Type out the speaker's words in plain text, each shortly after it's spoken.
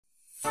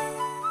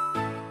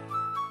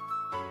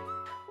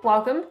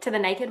Welcome to the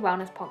Naked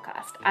Wellness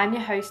Podcast. I'm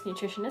your host,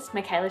 nutritionist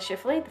Michaela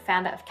Schifferly, the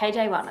founder of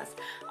KJ Wellness.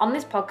 On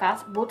this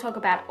podcast, we'll talk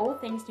about all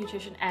things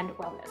nutrition and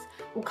wellness.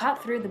 We'll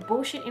cut through the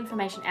bullshit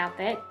information out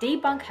there,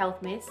 debunk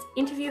health myths,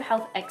 interview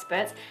health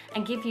experts,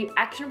 and give you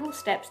actionable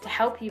steps to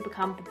help you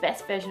become the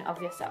best version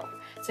of yourself.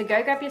 So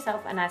go grab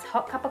yourself a nice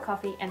hot cup of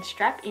coffee and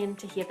strap in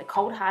to hear the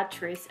cold, hard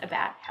truths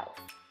about health.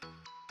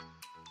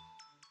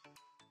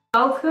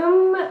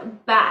 Welcome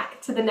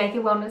back to the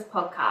Naked Wellness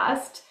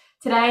Podcast.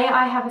 Today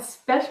I have a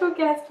special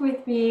guest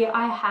with me.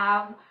 I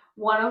have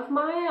one of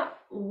my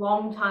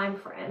longtime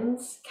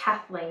friends,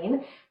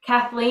 Kathleen.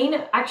 Kathleen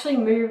actually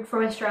moved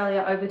from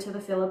Australia over to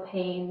the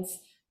Philippines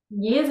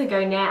years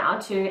ago now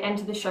to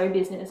enter the show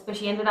business, but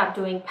she ended up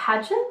doing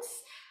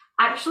pageants,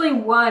 actually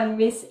won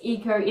Miss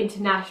Eco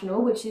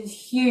International, which is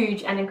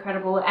huge and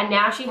incredible. And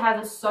now she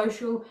has a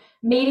social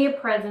media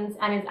presence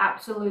and is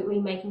absolutely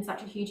making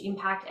such a huge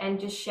impact and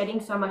just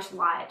shedding so much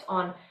light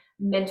on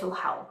mental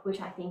health, which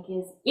I think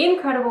is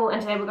incredible. And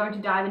today we're going to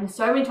dive into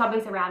so many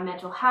topics around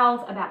mental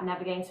health, about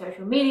navigating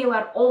social media,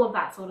 about all of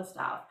that sort of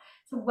stuff.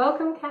 So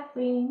welcome,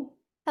 Kathleen.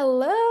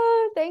 Hello,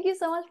 thank you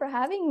so much for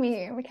having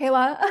me,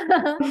 Michaela.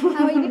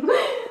 How are you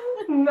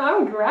doing?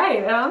 I'm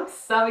great, and I'm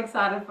so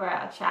excited for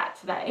our chat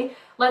today.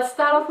 Let's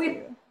start off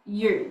with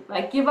you.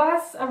 Give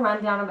us a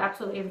rundown of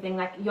absolutely everything,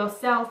 like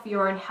yourself,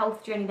 your own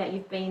health journey that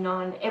you've been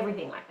on,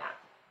 everything like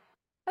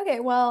that. Okay,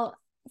 well,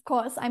 of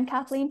course, I'm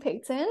Kathleen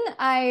Paton.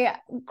 I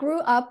grew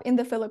up in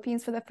the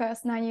Philippines for the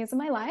first 9 years of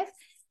my life,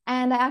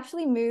 and I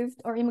actually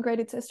moved or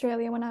immigrated to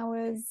Australia when I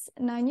was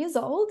 9 years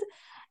old,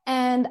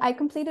 and I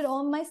completed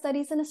all of my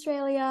studies in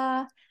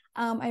Australia.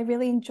 I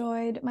really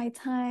enjoyed my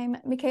time.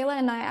 Michaela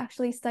and I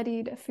actually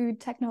studied food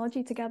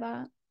technology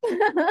together,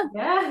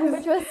 Yes.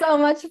 which was so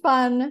much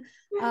fun.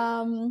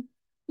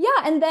 Yeah,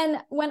 and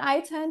then when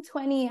I turned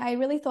 20, I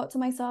really thought to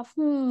myself,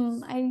 I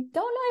don't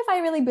know if I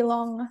really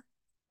belong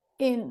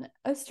in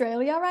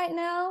Australia right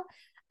now.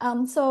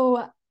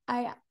 So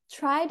I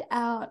tried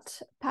out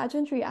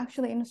pageantry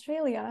actually in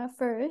Australia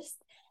first,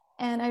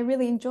 and I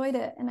really enjoyed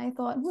it. And I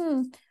thought,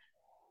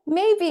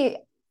 maybe,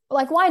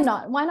 why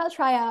not? Why not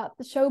try out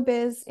the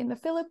showbiz in the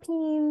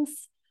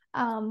Philippines,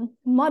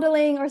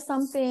 modeling or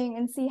something,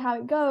 and see how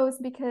it goes?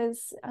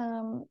 Because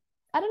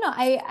I don't know,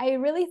 I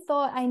really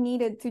thought I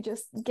needed to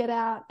just get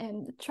out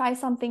and try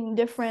something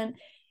different,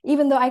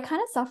 even though I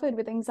kind of suffered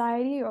with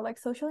anxiety or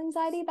social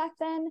anxiety back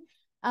then.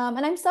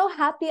 And I'm so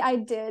happy I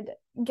did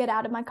get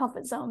out of my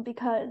comfort zone,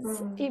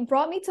 because it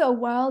brought me to a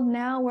world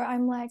now where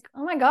I'm like,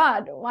 oh my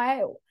God,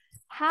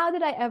 how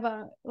did I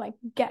ever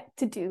get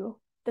to do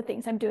the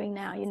things I'm doing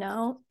now, you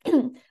know?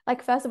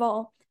 First of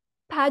all,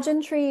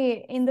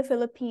 pageantry in the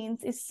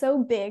Philippines is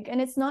so big,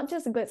 and it's not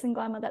just glitz and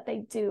glamour that they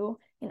do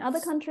in other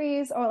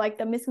countries or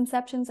the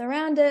misconceptions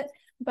around it,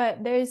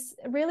 but there's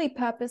really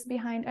purpose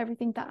behind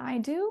everything that I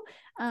do.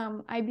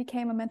 I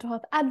became a mental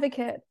health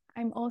advocate.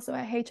 I'm also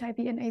a HIV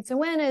and AIDS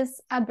awareness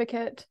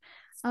advocate.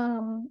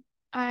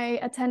 I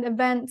attend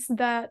events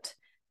that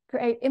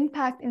create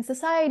impact in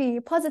society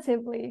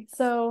positively.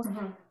 So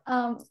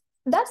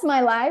that's my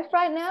life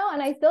right now,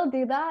 and I still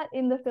do that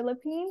in the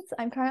Philippines.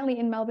 I'm currently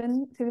in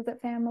Melbourne to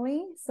visit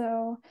family.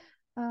 So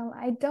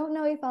I don't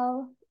know if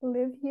I'll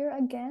live here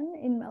again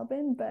in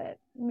Melbourne, but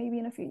maybe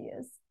in a few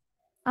years.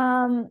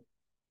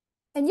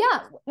 And yeah,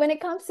 when it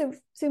comes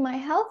to my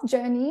health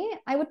journey,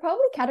 I would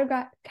probably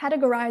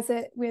categorize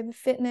it with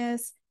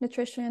fitness,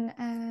 nutrition,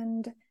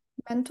 and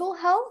mental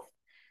health.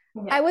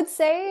 Yeah.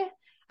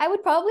 I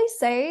would probably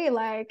say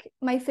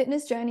my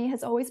fitness journey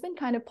has always been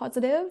kind of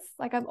positive.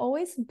 I've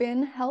always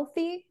been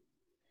healthy.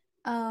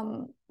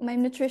 My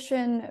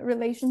nutrition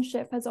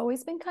relationship has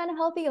always been kind of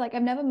healthy.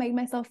 I've never made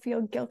myself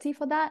feel guilty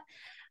for that.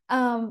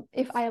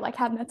 If I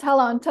have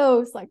Nutella on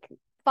toast,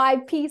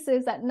 5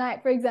 pieces at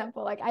night, for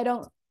example, I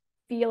don't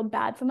feel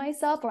bad for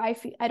myself, or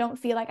I don't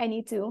feel like I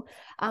need to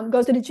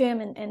go to the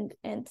gym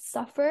and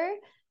suffer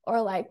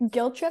or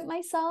guilt trip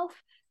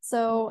myself.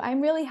 So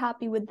I'm really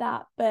happy with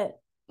that. But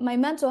my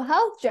mental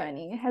health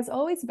journey has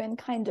always been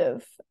kind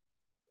of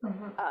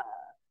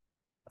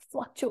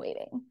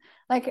fluctuating.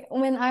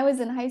 When I was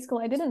in high school,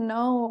 I didn't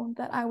know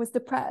that I was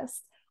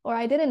depressed, or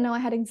I didn't know I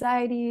had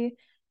anxiety.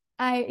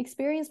 I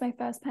experienced my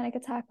first panic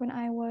attack when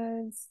I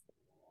was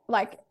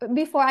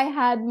before I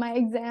had my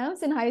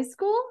exams in high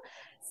school.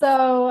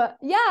 So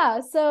yeah,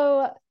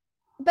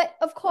 but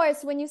of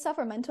course, when you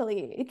suffer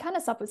mentally, it kind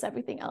of suffers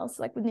everything else,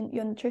 with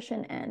your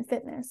nutrition and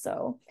fitness.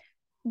 So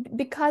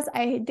because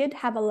I did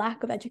have a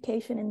lack of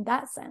education in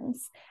that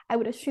sense, I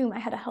would assume I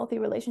had a healthy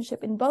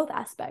relationship in both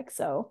aspects.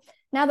 So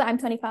now that I'm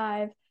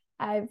 25,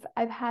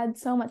 I've had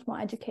so much more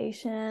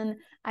education.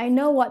 I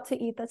know what to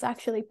eat that's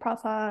actually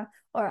proper,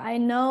 or I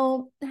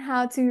know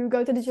how to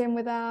go to the gym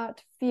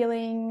without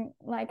feeling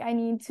like I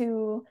need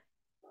to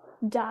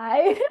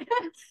die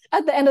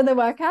at the end of the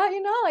workout,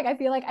 I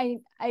feel like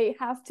I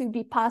have to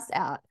be passed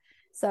out.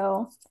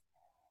 So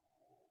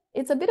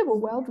it's a bit of a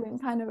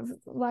whirlwind kind of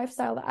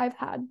lifestyle that I've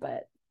had,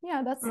 but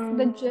yeah, that's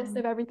the gist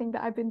of everything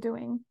that I've been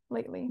doing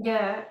lately.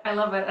 Yeah, I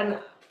love it. And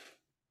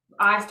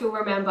I still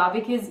remember,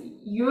 because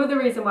you're the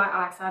reason why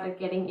I started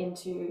getting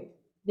into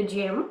the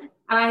gym.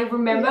 And I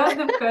remember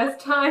Yeah. the first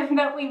time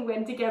that we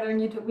went together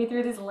and you took me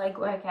through this leg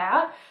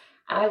workout.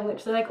 And I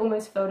literally like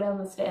almost fell down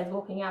the stairs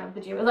walking out of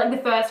the gym. It was like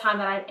the first time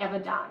that I'd ever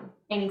done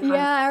any kind of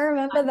Yeah, I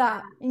remember like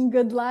that that. in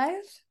Good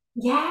Life.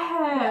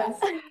 Yeah.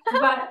 Yes.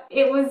 But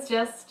it was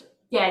just,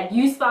 yeah,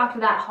 you sparked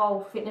that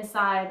whole fitness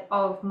side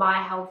of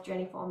my health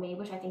journey for me,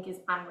 which I think is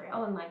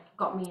unreal and like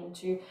got me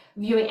into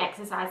viewing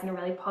exercise in a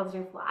really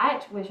positive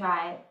light, which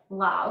I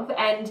love.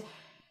 And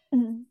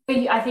Mhm. but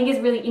I think it's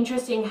really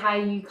interesting how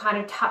you kind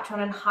of touch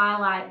on and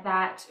highlight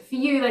that for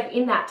you, like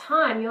in that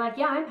time, you're like,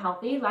 yeah, I'm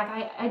healthy. Like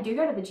I do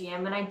go to the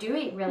gym and I do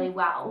eat really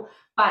well,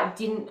 but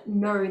didn't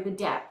know the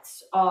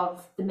depths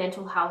of the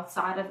mental health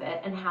side of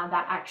it and how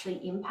that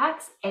actually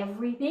impacts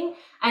everything.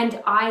 And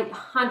I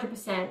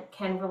 100%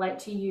 can relate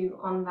to you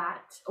on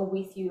that or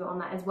with you on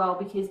that as well.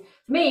 Because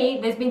for me,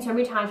 there's been so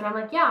many times where I'm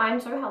like, yeah,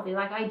 I'm so healthy.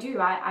 Like I do.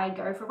 I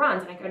go for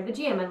runs and I go to the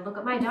gym and look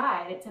at my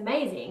diet. It's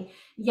amazing.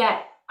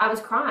 Yet I was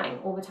crying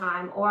all the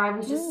time, or I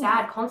was just Mm.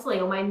 sad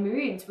constantly, or my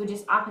moods were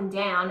just up and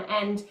down.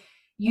 And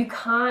you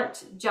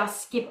can't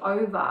just skip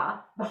over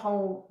the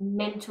whole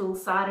mental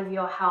side of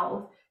your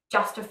health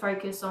just to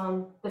focus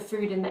on the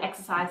food and the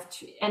exercise.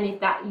 And if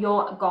that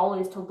your goal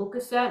is to look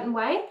a certain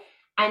way,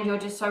 and you're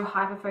just so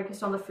hyper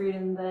focused on the food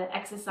and the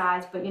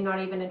exercise, but you're not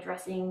even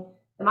addressing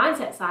the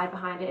mindset side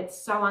behind it,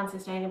 it's so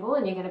unsustainable,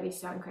 and you're going to be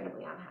so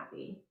incredibly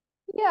unhappy.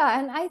 Yeah,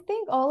 and I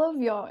think all of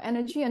your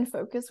energy and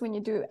focus when you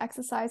do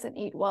exercise and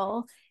eat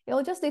well,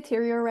 it'll just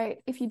deteriorate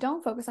if you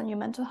don't focus on your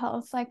mental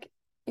health. Like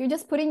you're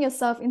just putting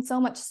yourself in so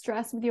much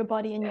stress with your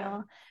body and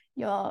Yeah.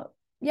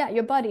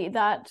 your body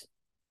that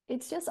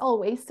it's just all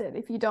wasted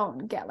if you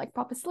don't get like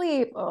proper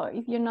sleep or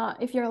if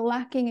you're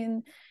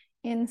lacking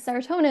in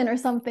serotonin or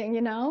something,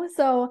 you know?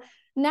 So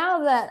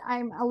now that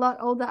I'm a lot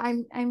older,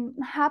 I'm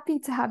happy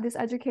to have this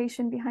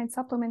education behind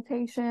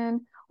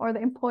supplementation or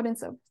the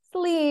importance of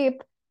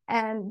sleep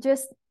and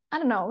just I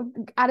don't know,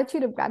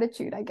 attitude of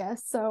gratitude, I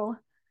guess. So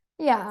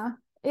yeah,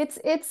 it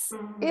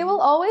Mm-hmm. will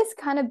always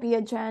kind of be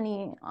a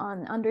journey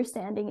on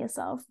understanding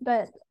yourself,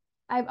 but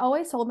I've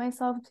always told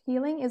myself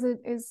healing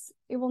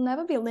it will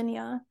never be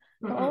linear.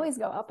 It'll Mm-hmm. always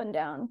go up and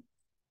down.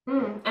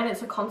 And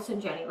it's a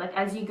constant journey. Like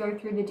as you go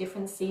through the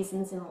different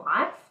seasons in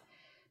life,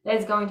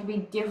 there's going to be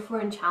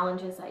different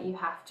challenges that you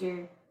have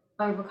to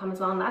overcome as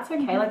well. And that's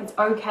okay. Like Mhm. it's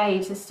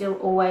okay to still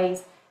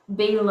always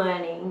be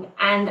learning.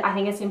 And I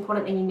think it's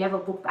important that you never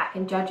look back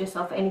and judge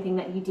yourself for anything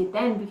that you did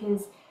then,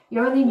 because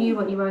you only knew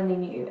what you only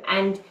knew.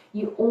 And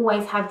you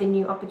always have the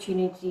new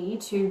opportunity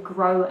to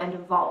grow and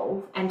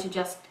evolve and to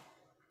just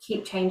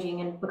keep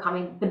changing and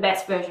becoming the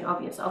best version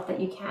of yourself that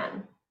you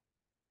can.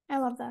 I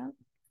love that.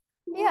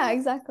 Yeah,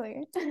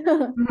 exactly.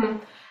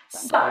 Mhm.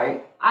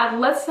 So,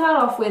 let's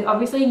start off with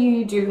obviously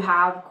you do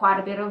have quite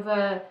a bit of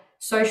a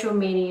social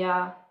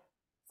media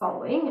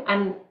following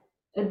and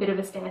a bit of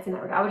a stance in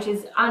that regard, which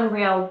is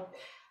unreal.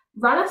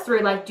 Run us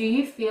through, like, do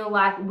you feel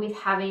like with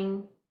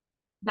having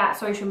that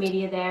social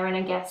media there, and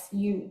I guess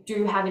you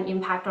do have an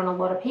impact on a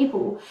lot of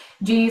people,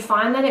 do you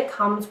find that it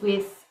comes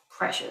with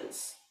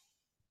pressures?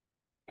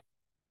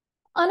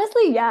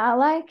 Honestly, yeah,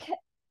 like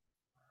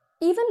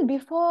even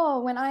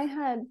before when I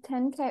had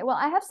 10K, well,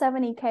 I have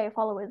 70K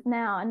followers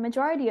now, and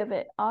majority of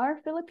it are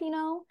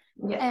Filipino.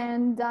 Yeah.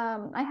 And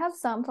I have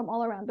some from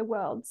all around the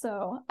world.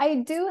 So I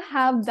do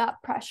have that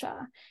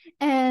pressure.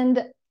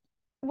 And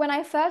when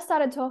I first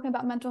started talking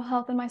about mental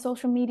health in my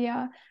social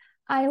media,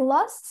 I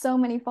lost so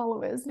many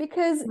followers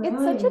because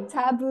it's such a Really?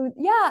 taboo.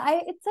 Yeah,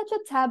 it's such a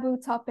taboo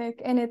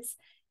topic. And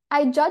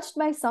I judged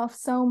myself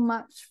so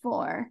much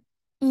for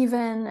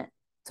even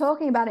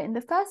talking about it in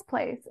the first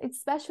place,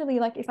 especially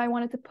like if I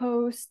wanted to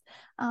post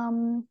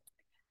um,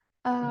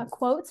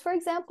 quotes, for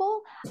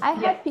example. I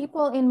Yeah. had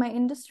people in my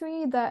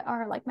industry that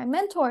are like my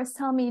mentors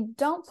tell me,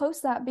 don't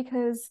post that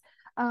because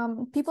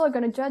people are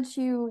going to judge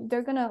you.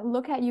 They're going to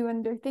look at you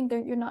and they think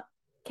that you're not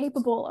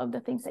capable of the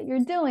things that you're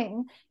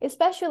doing,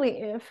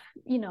 especially if,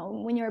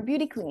 when you're a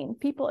beauty queen,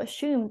 people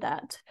assume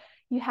that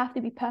you have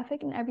to be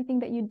perfect in everything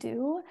that you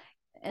do.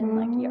 And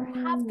like you're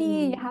happy,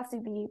 you Mm. have to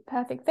be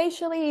perfect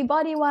facially,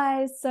 body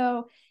wise.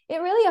 So it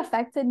really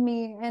affected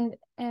me.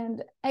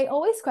 And I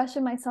always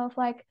question myself,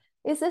 like,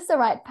 is this the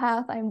right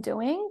path I'm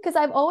doing? Because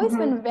I've always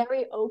been Mhm.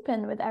 very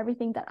open with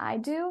everything that I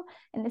do,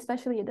 and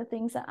especially the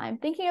things that I'm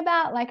thinking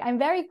about. Like I'm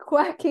very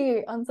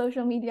quirky on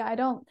social media. I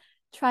don't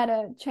try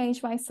to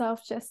change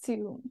myself just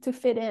to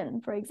fit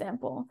in, for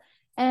example.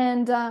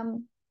 And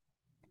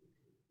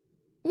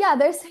yeah,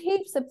 there's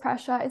heaps of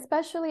pressure,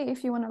 especially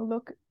if you want to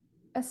look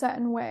a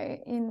certain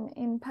way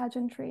in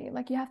pageantry.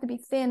 Like you have to be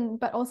thin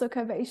but also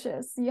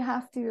curvaceous. You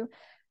have to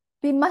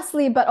be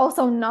muscly but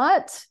also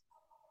not.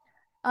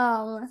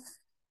 Um,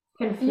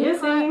 you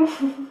can't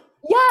Confusing.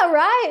 Yeah,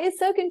 right. It's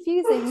so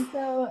confusing.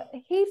 So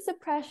heaps of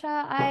pressure.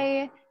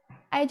 I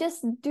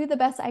just do the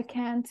best I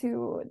can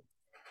to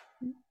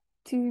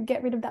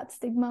get rid of that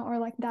stigma or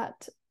like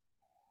that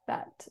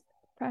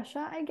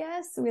pressure, I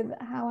guess, with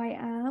how I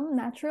am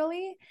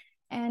naturally.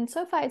 And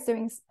so far it's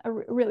doing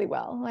really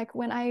well. Like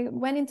when I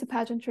went into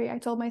pageantry, I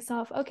told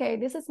myself, okay,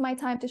 this is my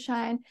time to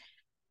shine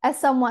as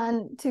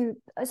someone to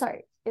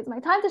sorry, it's my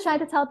time to shine,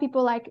 to tell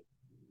people like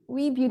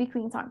we beauty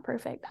queens aren't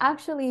perfect.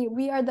 Actually,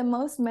 we are the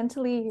most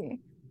mentally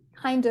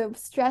kind of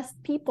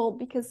stressed people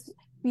because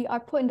we are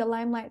put in the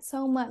limelight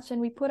so much and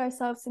we put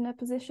ourselves in a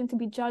position to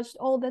be judged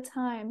all the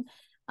time.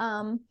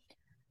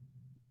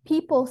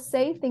 People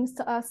say things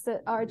to us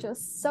that are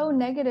just so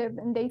negative,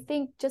 and they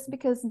think just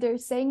because they're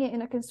saying it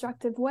in a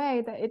constructive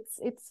way that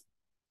it's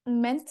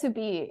meant to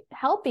be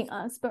helping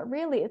us, but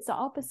really it's the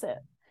opposite,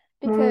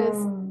 because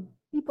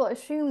people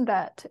assume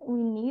that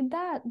we need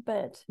that,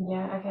 but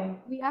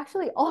we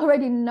actually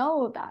already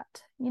know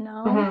that, you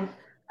know.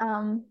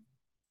 And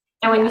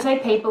when you say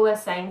people are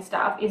saying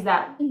stuff, is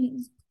that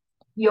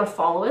your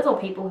followers or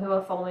people who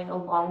are following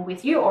along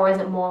with you, or is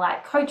it more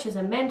like coaches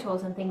and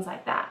mentors and things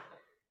like that?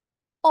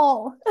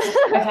 All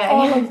Okay.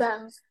 all of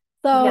them.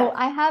 So Yeah.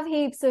 I have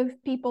heaps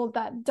of people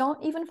that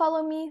don't even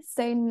follow me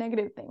say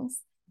negative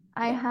things.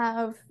 I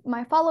have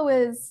my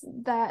followers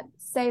that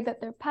say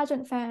that they're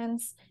pageant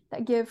fans,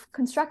 that give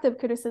constructive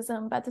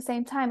criticism, but at the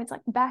same time it's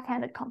like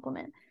backhanded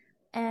compliment.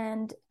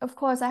 And of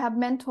course I have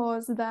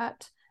mentors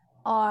that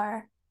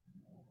are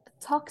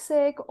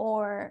toxic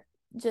or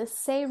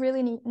just say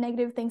really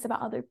negative things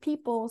about other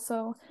people.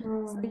 So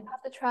you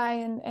have to try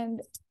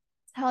and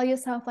tell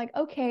yourself like,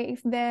 okay,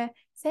 if they're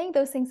saying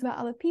those things about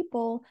other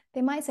people,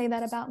 they might say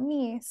that about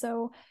me.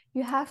 So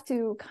you have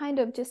to kind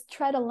of just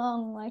tread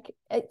along. Like,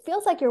 it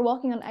feels like you're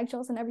walking on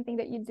eggshells in everything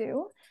that you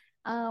do.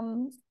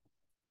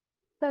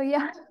 So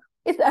yeah,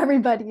 it's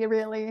everybody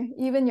really,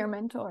 even your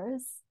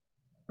mentors.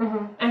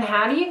 And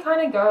how do you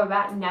kind of go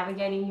about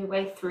navigating your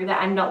way through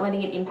that and not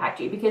letting it impact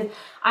you? Because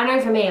I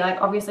know for me, like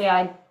obviously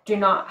I do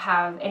not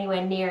have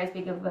anywhere near as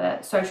big of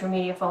a social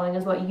media following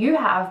as what you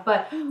have,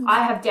 but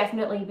I have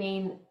definitely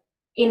been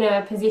in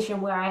a position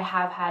where I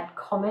have had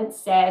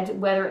comments said,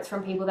 whether it's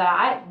from people that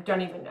I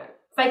don't even know,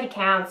 fake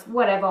accounts,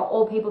 whatever,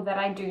 or people that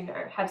I do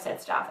know have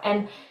said stuff.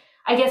 And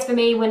I guess for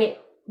me,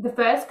 the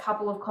first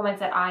couple of comments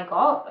that I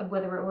got,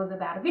 whether it was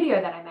about a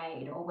video that I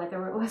made or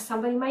whether it was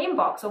somebody in my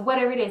inbox or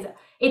whatever it is,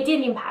 it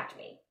did impact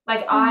me.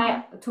 Like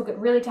I took it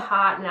really to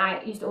heart, and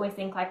I used to always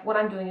think like, what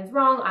I'm doing is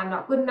wrong. I'm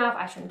not good enough.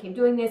 I shouldn't keep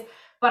doing this.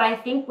 But I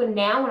think when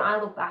I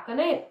look back on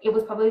it, it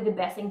was probably the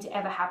best thing to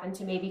ever happen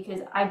to me,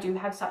 because I do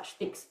have such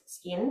thick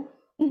skin.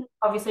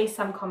 Obviously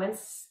some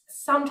comments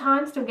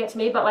sometimes still get to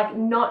me, but like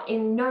not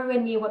in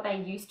nowhere near what they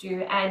used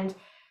to. And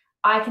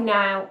I can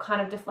now kind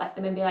of deflect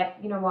them and be like,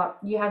 you know what,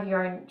 you have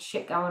your own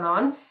shit going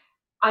on.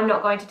 I'm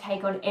not going to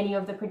take on any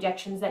of the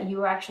projections that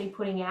you are actually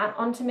putting out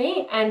onto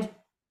me. And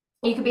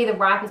you could be the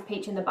ripest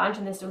peach in the bunch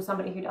and there's still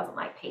somebody who doesn't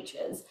like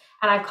peaches.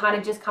 And I've kind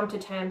of just come to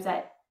terms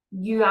that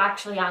you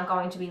actually aren't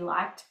going to be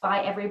liked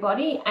by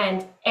everybody,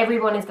 and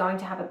everyone is going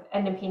to have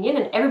an opinion,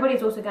 and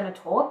everybody's also going to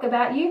talk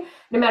about you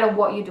no matter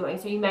what you're doing.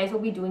 So you may as well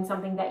be doing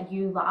something that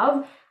you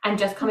love and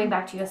just coming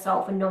back to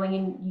yourself and knowing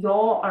in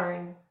your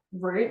own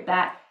root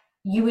that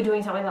you were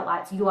doing something that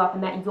lights you up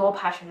and that you're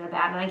passionate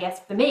about. And I guess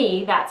for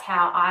me, that's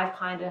how I've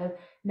kind of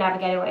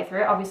navigated way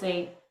through it.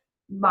 Obviously,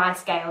 my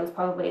scale is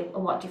probably a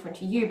lot different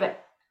to you,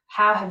 but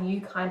how have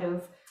you kind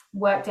of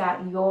worked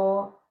out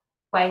your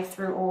way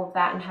through all of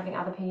that and having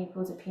other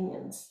people's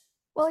opinions?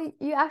 Well,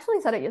 you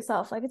actually said it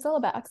yourself. Like, it's all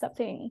about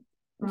accepting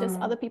just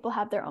other people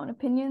have their own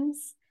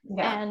opinions.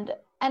 And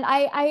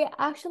I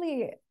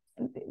actually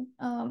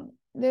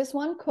there's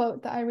one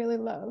quote that I really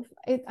love.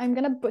 I'm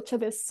gonna butcher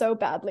this so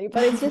badly,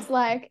 but it's just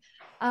like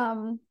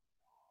how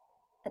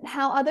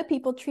other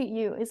people treat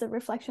you is a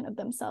reflection of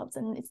themselves,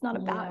 and it's not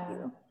about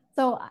you.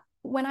 So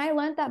when I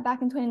learned that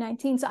back in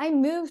 2019, so I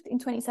moved in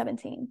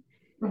 2017.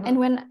 And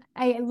when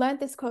I learned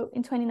this quote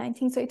in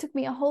 2019, so it took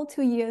me a whole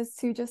 2 years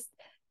to just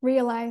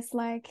realize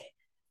like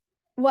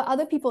what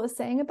other people are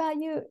saying about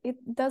you, it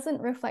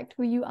doesn't reflect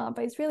who you are,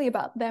 but it's really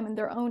about them and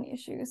their own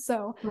issues.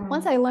 So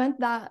once I learned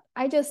that,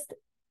 I just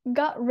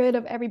got rid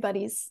of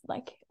everybody's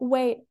like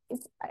weight.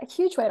 It's a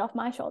huge weight off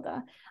my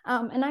shoulder.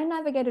 And I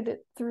navigated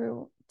it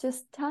through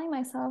just telling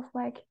myself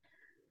like,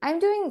 I'm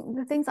doing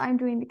the things I'm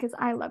doing because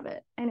I love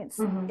it. And it's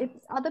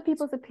other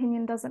people's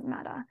opinion doesn't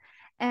matter.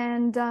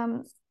 And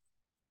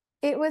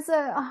it was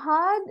a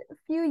hard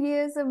few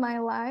years of my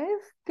life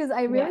because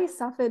I really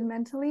suffered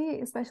mentally,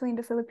 especially in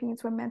the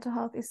Philippines where mental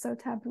health is so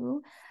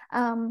taboo.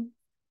 And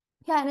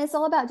it's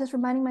all about just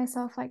reminding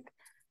myself like,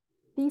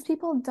 these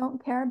people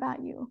don't care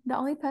about you. The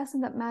only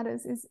person that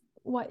matters is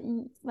what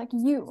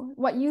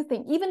you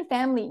think. Even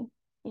family,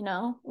 you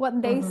know,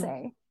 what they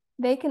say.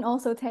 They can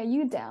also tear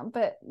you down,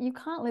 but you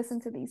can't listen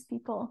to these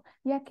people.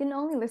 You can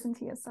only listen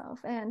to yourself.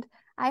 And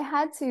I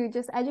had to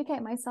just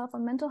educate myself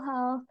on mental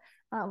health,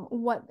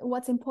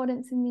 what's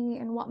important to me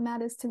and what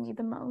matters to me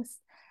the most.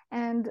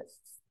 And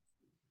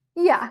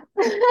yeah,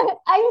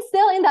 I'm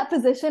still in that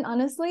position,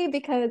 honestly,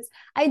 because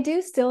I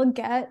do still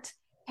get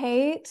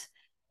hate.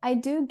 I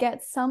do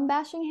get some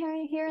bashing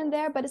here and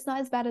there, but it's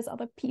not as bad as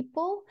other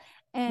people.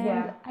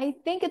 And I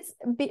think it's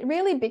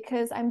really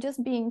because I'm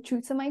just being true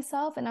to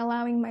myself and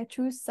allowing my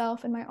true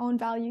self and my own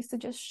values to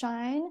just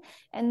shine,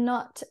 and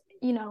not,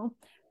 you know,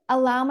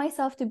 allow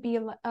myself to be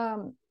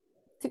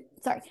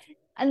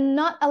and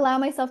not allow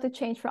myself to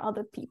change for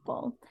other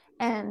people.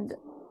 And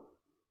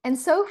And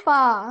so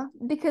far,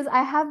 because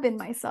I have been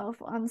myself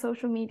on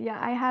social media,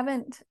 I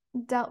haven't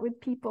dealt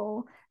with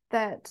people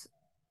that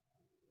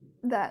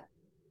that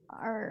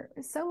are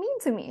so mean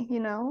to me, you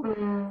know?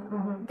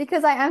 Mm-hmm.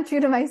 Because I am true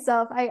to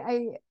myself.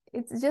 I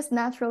it's just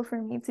natural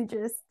for me to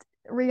just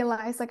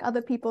realize like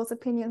other people's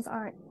opinions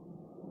aren't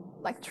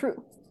like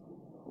true.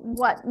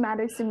 What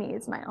matters to me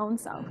is my own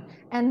self.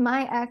 And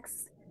my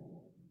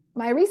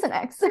recent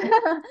ex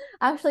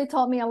actually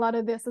taught me a lot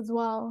of this as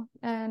well.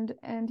 And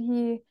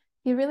he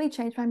really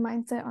changed my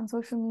mindset on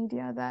social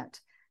media that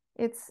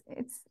it's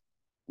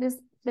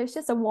there's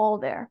just a wall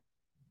there.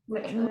 It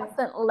Literally.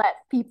 mustn't let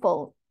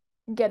people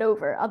get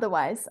over.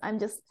 Otherwise,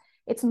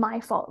 it's my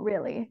fault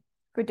really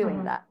for doing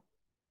Mm-hmm. that.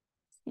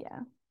 Yeah.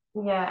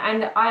 Yeah,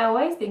 and I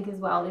always think as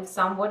well, if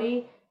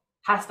somebody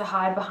has to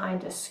hide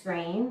behind a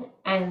screen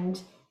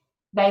and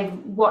they've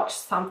watched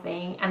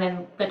something and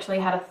then literally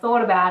had a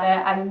thought about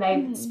it and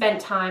they've Mhm. spent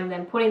time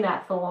then putting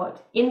that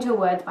thought into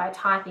words by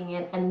typing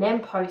it and then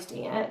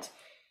posting it,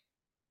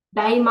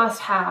 they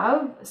must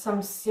have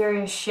some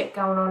serious shit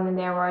going on in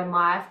their own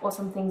life or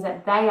some things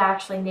that they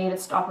actually need to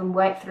stop and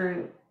work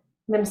through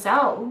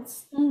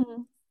themselves,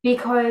 Mhm.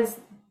 because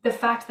the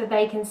fact that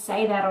they can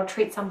say that or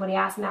treat somebody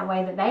else in that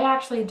way that they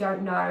actually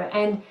don't know.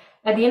 And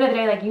at the end of the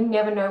day, like, you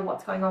never know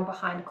what's going on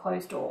behind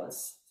closed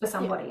doors for Yeah.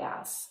 somebody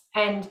else.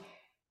 And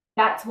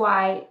that's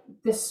why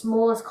the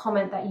smallest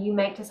comment that you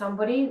make to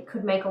somebody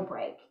could make or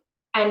break.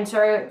 And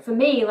so for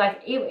me,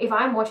 like, if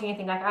I'm watching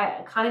anything, like,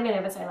 I can't even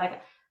ever say,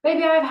 like,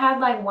 maybe I've had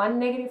like one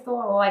negative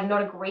thought or like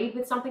not agreed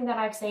with something that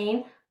I've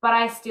seen, but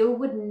I still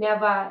would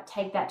never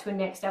take that to a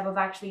next step of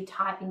actually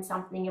typing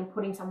something and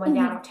putting someone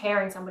down or Mhm.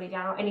 tearing somebody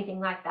down or anything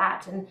like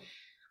that. And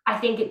I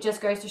think it just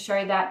goes to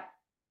show that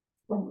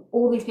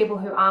all these people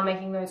who are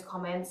making those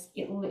comments,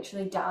 it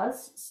literally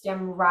does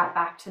stem right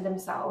back to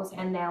themselves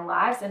and their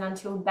lives. And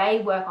until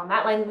they work on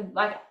that,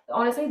 like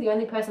honestly, the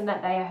only person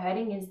that they are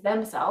hurting is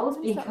themselves,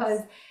 because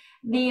Themselves.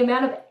 the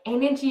amount of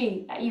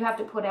energy that you have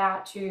to put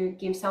out to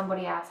give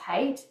somebody else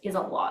hate is a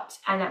lot.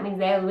 And that means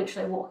they're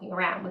literally walking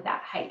around with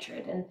that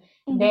hatred. And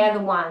Mhm. they're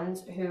the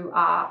ones who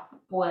are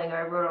boiling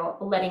over it or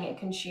letting it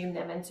consume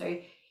them. And so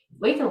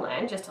we can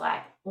learn just to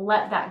like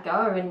let that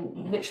go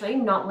and literally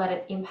not let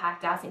it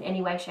impact us in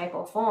any way, shape,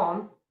 or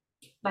form.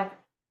 Like,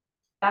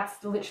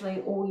 that's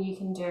literally all you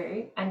can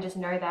do. And just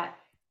know that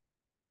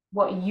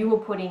what you are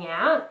putting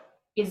out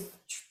is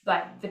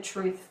like the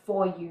truth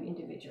for you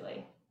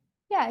individually.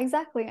 Yeah,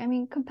 exactly. I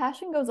mean,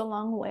 compassion goes a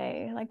long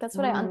way. Like that's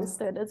what I Mm,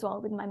 understood as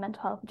well with my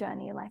mental health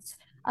journey. Like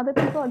other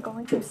people are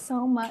going through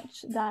so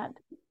much that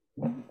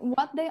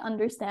what they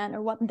understand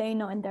or what they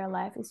know in their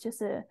life is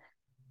just a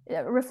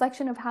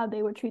reflection of how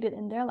they were treated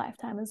in their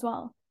lifetime as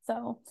well.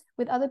 So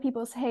with other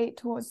people's hate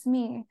towards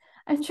me,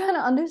 I'm trying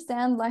to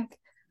understand like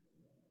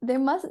they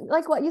must,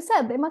 like what you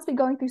said, they must be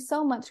going through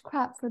so much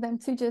crap for them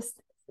to just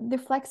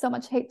deflect so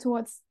much hate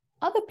towards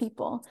other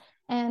people.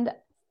 And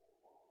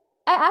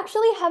I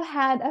actually have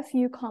had a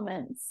few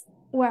comments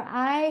where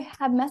I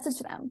have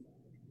messaged them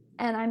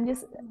and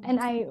and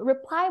I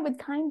reply with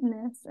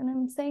kindness and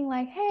I'm saying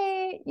like,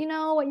 hey, you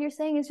know, what you're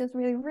saying is just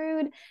really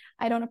rude.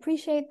 I don't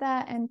appreciate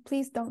that. And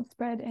please don't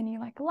spread any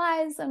like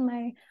lies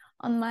on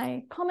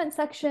my comment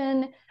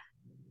section.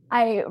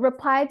 I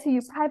replied to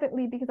you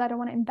privately because I don't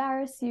want to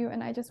embarrass you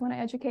and I just want to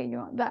educate you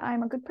on that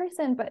I'm a good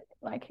person. But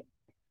like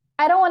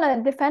I don't want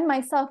to defend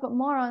myself, but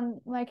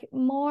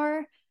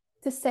more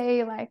to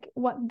say like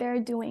what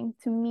they're doing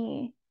to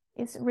me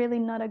is really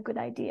not a good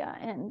idea.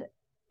 And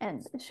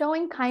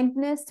showing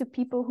kindness to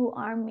people who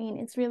are mean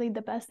is really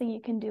the best thing you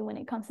can do when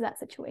it comes to that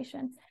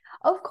situation.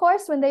 Of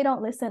course, when they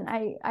don't listen,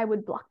 I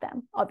would block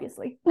them,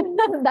 obviously.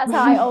 That's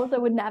how I also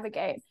would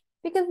navigate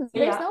because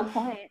there's yeah. no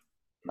point.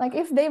 Like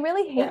if they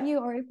really hate Yeah. you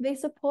or if they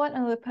support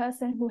another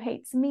person who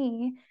hates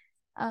me,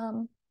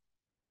 um,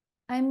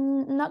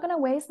 I'm not going to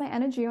waste my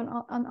energy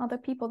on other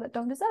people that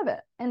don't deserve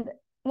it. And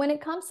when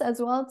it comes to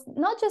as well, it's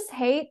not just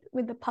hate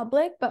with the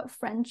public, but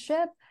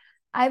friendship.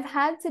 I've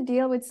had to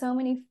deal with so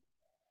many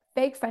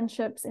fake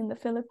friendships in the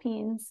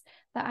Philippines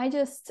that I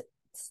just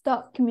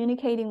stopped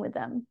communicating with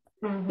them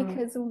Mm-hmm.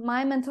 because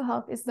my mental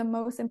health is the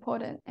most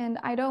important. And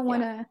I don't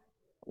want Yeah. to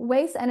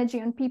waste energy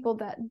on people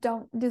that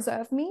don't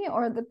deserve me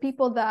or the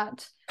people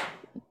that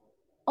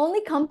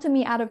only come to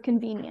me out of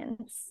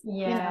convenience, you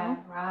Yeah.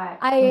 know? Right.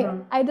 I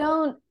Mm-hmm. I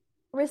don't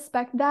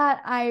respect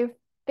that. I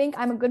think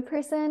I'm a good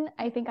person.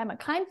 I think I'm a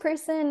kind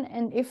person.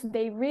 And if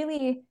they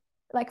really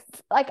like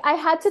I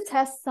had to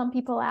test some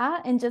people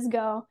out and just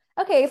go,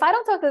 okay, if I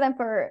don't talk to them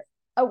for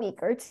a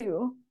week or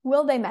two,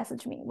 will they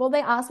message me? Will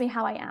they ask me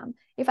how I am?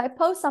 If I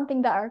post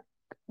something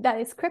that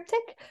is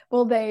cryptic,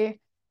 will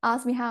they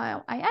ask me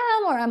how I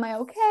am or am I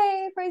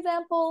okay, for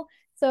example?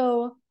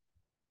 So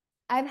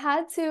I've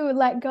had to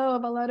let go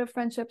of a lot of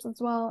friendships as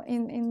well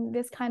in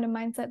this kind of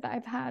mindset that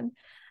I've had.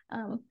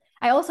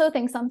 I also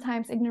think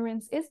sometimes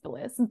ignorance is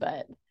bliss,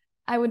 but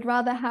I would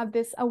rather have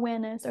this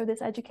awareness or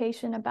this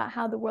education about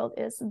how the world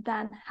is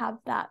than have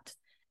that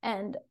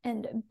and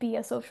be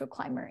a social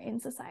climber in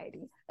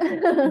society.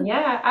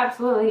 Yeah,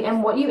 absolutely.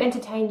 And what you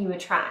entertain, you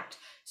attract.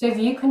 So if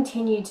you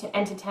continue to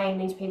entertain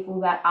these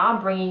people that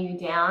are bringing you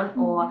down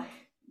or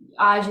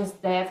are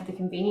just there for the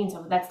convenience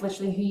of it, that's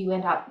literally who you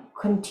end up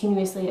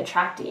continuously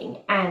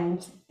attracting.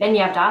 And then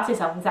you have to ask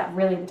yourself, is that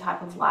really the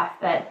type of life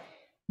that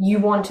you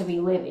want to be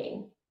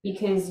living?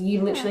 Because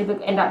you literally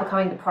end up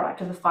becoming the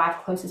product of the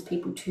five closest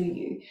people to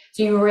you.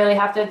 So you really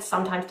have to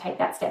sometimes take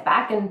that step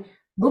back and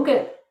look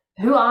at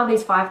who are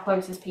these five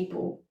closest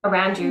people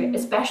around you,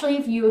 especially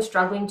if you are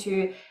struggling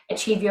to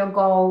achieve your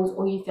goals,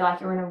 or you feel like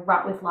you're in a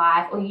rut with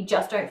life, or you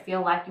just don't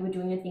feel like you were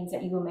doing the things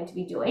that you were meant to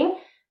be doing.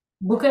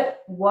 Look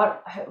at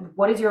what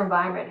is your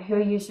environment, who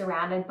are you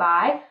surrounded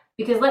by?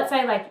 Because let's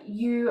say like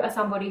you are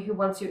somebody who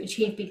wants to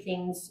achieve big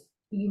things,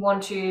 you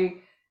want to,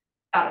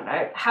 I don't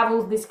know, have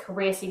all this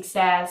career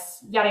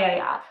success, yada yada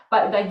yada,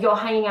 but like you're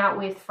hanging out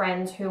with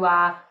friends who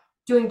are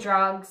doing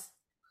drugs,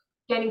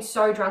 getting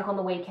so drunk on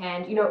the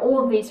weekend, you know,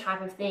 all of these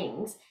type of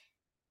things.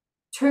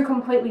 Two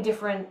completely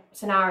different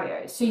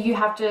scenarios. So you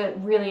have to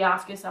really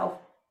ask yourself,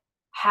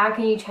 how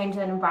can you change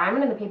that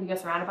environment and the people you're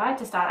surrounded by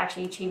to start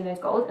actually achieving those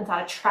goals and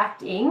start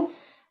attracting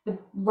the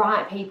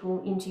right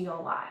people into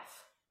your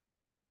life?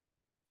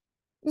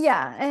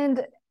 Yeah,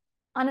 and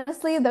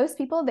honestly, those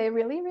people, they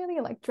really, really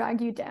like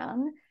drag you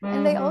down,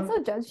 and they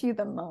also judge you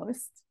the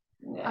most.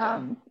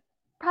 Yeah.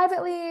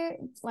 Privately,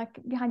 like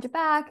behind your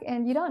back,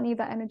 and you don't need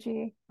that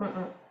energy.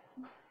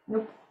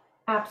 Nope,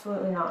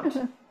 absolutely not.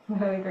 I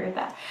really agree with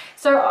that.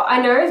 So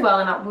I know as well,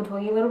 and we'll talk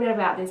a little bit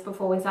about this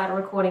before we started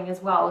recording as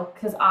well,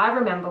 because I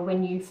remember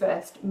when you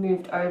first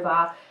moved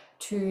over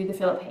to the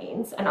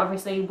Philippines, and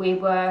obviously we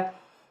were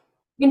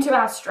into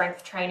our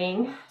strength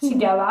training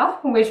together,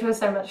 which was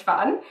so much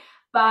fun.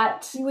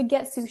 But you would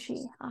get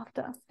sushi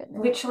after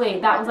fitness. Literally,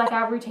 that was like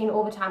our routine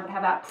all the time. We'd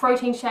have our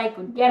protein shake,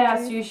 we'd get our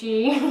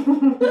sushi.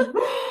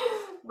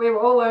 We were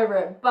all over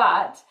it.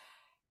 But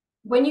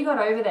when you got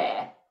over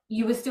there,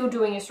 you were still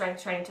doing your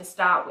strength training to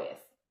start with.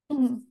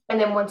 And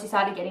then once you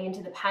started getting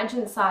into the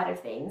pageant side of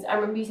things, I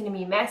remember you sending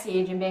me a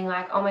message and being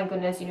like, oh my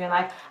goodness, you know,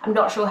 like, I'm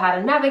not sure how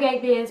to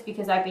navigate this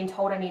because I've been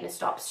told I need to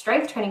stop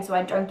strength training so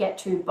I don't get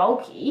too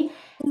bulky.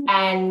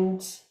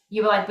 And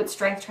you were like, but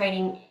strength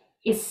training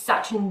is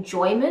such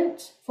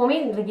enjoyment for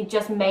me. Like it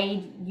just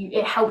made you,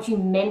 it helped you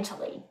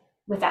mentally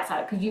with that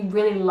side because you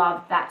really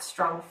loved that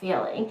strong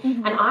feeling.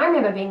 And I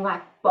remember being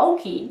like,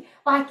 bulky,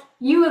 like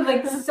you were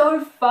like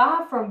so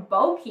far from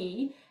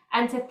bulky.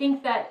 And to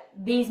think that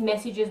these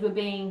messages were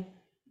being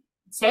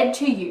said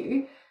to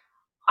you,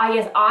 I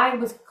guess I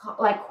was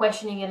like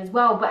questioning it as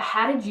well. But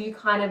how did you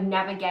kind of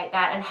navigate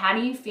that? And how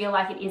do you feel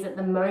like it is at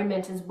the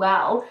moment as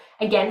well?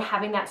 Again,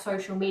 having that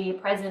social media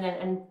present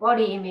and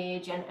body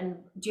image, and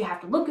do you have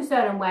to look a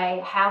certain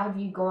way? How have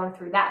you gone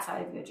through that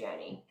side of your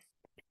journey?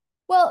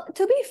 Well,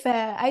 to be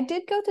fair, I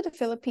did go to the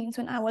Philippines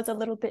when I was a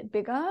little bit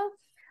bigger.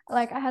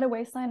 Like I had a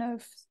waistline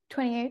of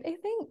 28, I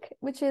think,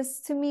 which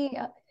is to me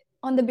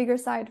on the bigger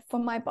side for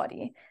my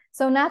body.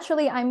 So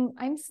naturally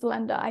I'm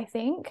slender, I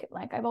think.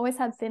 Like I've always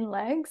had thin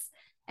legs,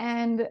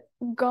 and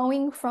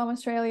going from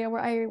Australia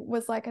where I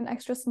was like an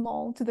extra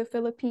small to the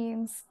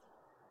Philippines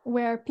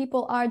where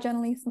people are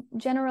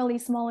generally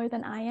smaller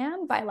than I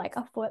am by like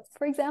a foot,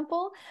 for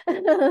example.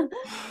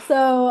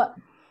 So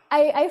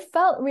I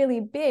felt really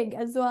big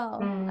as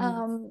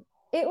well.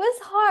 It was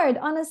hard,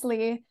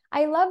 honestly.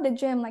 I love the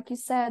gym, like you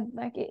said,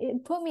 like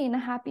it put me in a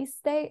happy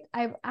state.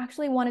 I've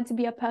actually wanted to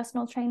be a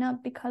personal trainer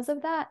because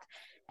of that.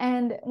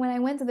 And when I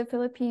went to the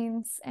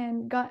Philippines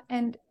and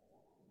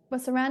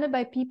was surrounded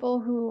by people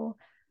who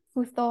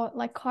thought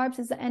like carbs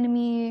is the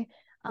enemy,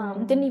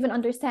 didn't even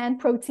understand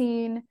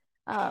protein.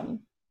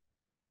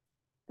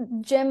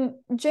 Gym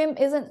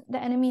isn't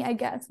the enemy, I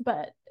guess,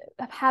 but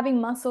having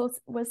muscles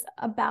was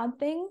a bad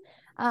thing.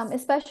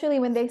 Especially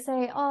when they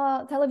say,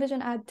 oh,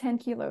 television add 10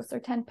 kilos or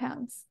 10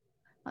 pounds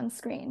on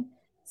screen.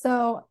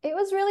 So it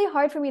was really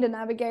hard for me to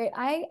navigate.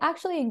 I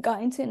actually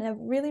got into a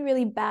really,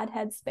 really bad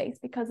headspace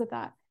because of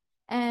that.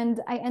 And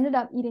I ended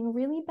up eating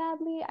really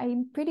badly.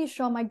 I'm pretty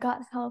sure my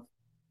gut health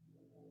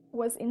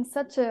was in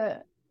such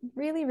a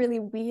really, really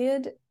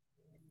weird,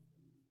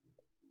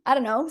 I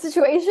don't know,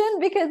 situation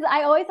because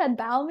I always had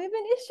bowel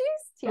movement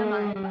issues.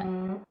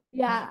 TMI, but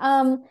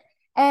yeah.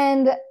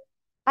 And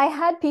I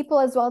had people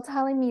as well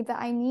telling me that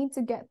I need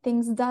to get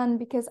things done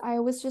because I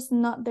was just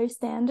not their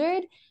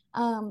standard.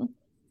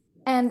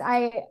 And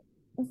I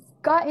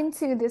got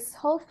into this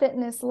whole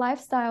fitness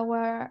lifestyle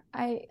where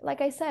like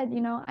I said,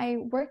 you know, I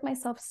worked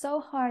myself so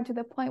hard to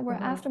the point where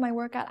after my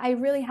workout, I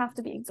really have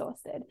to be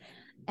exhausted.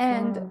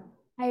 And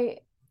I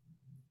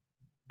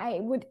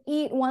would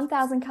eat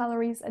 1,000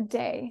 calories a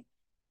day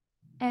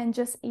and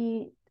just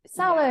eat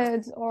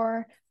salads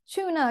or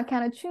tuna,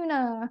 can of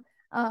tuna.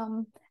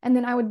 And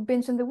then I would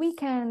binge on the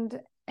weekend,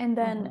 and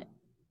then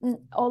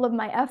all of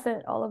my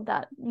effort, all of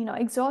that, you know,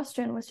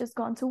 exhaustion was just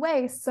gone to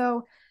waste.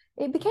 So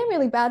it became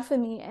really bad for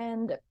me.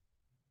 And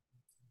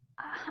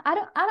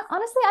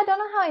honestly, I don't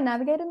know how I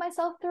navigated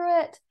myself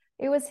through it.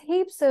 It was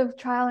heaps of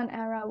trial and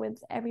error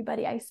with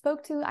everybody I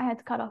spoke to. I had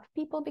to cut off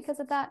people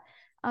because of that.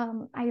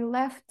 I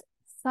left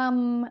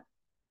some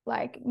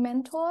like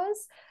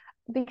mentors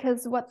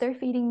because what they're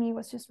feeding me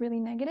was just really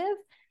negative.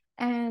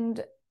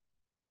 And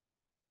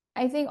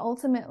I think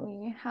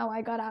ultimately how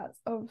I got out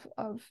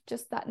of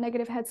just that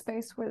negative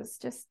headspace was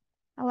just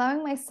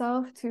allowing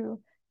myself to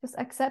just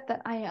accept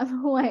that I am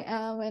who I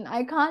am, and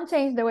I can't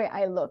change the way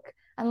I look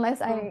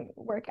unless I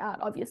work out,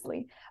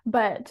 obviously.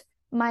 But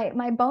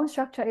my bone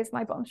structure is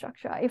my bone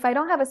structure. If I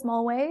don't have a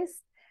small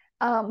waist,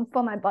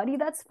 for my body,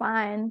 that's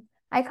fine.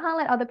 I can't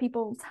let other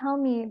people tell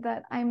me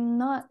that I'm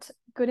not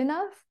good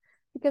enough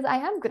because I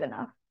am good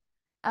enough.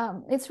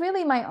 It's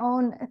really my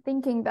own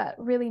thinking that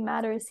really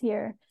matters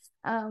here.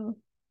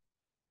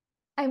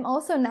 I'm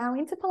also now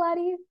into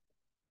Pilates,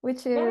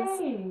 which is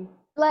Yay.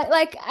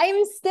 like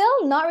I'm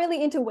still not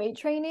really into weight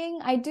training.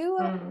 I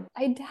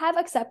have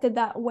accepted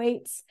that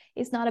weights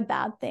is not a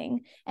bad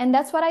thing. And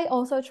that's what I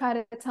also try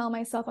to tell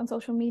myself on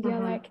social media,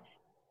 like,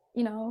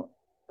 you know,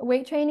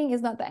 weight training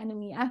is not the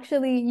enemy.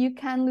 Actually, you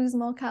can lose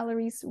more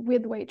calories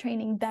with weight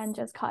training than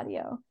just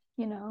cardio,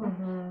 you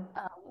know.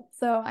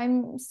 So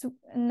I'm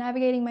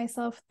navigating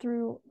myself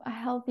through a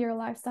healthier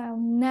lifestyle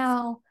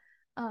now,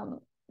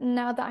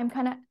 now that I'm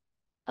kind of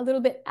a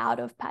little bit out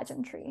of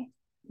pageantry.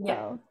 Yeah.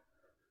 So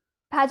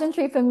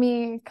pageantry for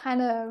me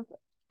kind of,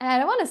 and I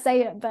don't want to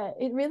say it, but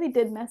it really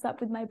did mess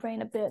up with my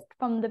brain a bit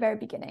from the very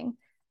beginning.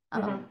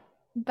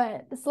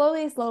 But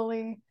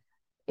slowly,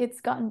 it's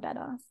gotten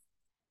better.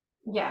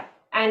 Yeah.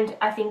 And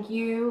I think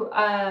you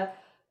are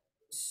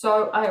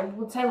so, I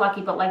would say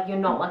lucky, but like you're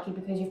not lucky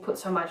because you've put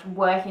so much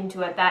work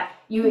into it that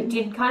you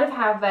did kind of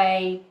have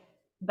a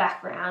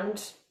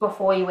background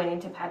before you went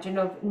into pageant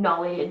of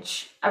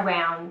knowledge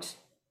around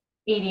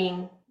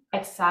eating,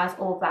 exercise,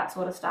 all of that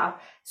sort of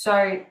stuff.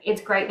 So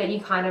it's great that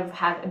you kind of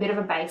have a bit of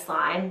a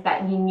baseline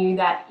that you knew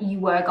that you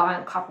were going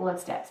a couple of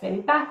steps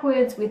maybe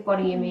backwards with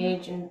body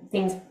image and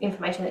things,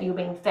 information that you were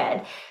being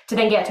fed, to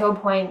then get to a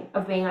point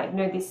of being like,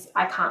 no, this,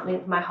 I can't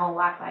live my whole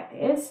life like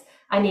this.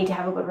 I need to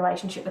have a good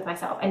relationship with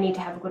myself. I need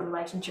to have a good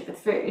relationship with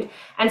food.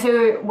 And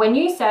so when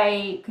you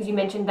say, because you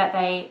mentioned that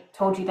they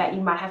told you that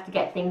you might have to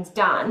get things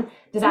done,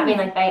 does that mean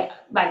like they,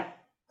 like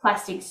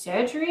plastic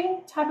surgery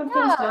type of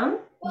things done?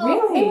 Well, they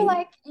were Really?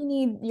 like, you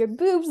need your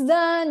boobs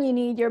done, you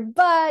need your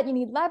butt, you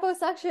need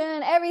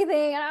liposuction,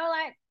 everything. And I'm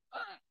like,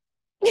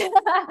 wait,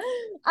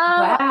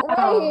 Wow.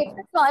 first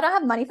of all, I don't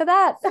have money for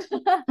that.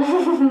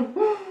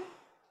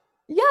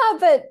 Yeah,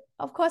 but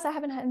of course I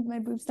haven't had my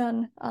boobs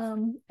done.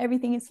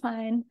 Everything is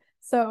fine.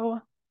 So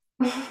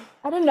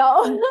I don't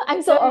know.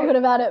 I'm so So, awkward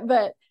about it.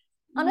 But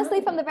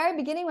honestly, from no. the very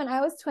beginning when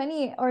I was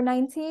 20 or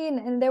 19,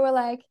 and they were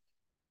like,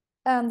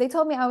 they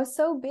told me I was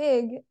so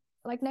big,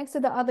 like next to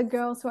the other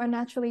girls who are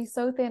naturally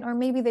so thin, or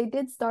maybe they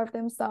did starve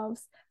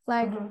themselves.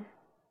 Like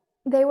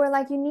they were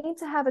like, you need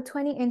to have a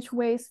 20-inch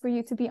waist for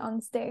you to be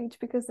on stage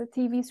because the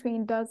TV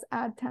screen does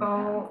add 10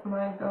 pounds. Oh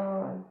my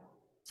God.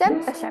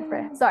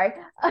 Syempre, sorry.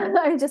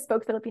 I just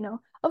spoke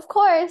Filipino. Of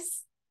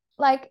course,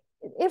 like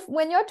if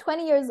when you're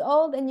 20 years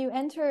old and you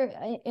enter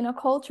in a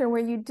culture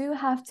where you do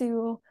have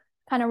to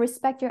kind of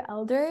respect your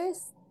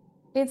elders,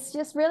 it's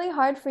just really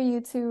hard for you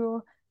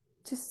to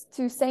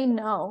say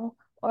no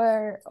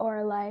or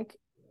like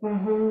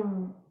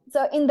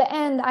so in the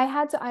end I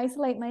had to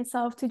isolate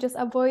myself to just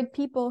avoid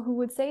people who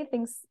would say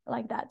things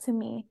like that to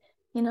me,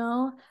 you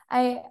know.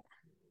 I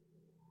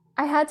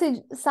had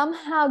to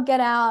somehow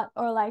get out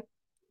or like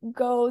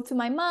go to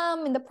my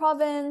mom in the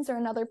province or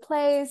another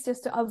place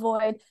just to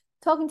avoid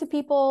talking to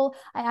people.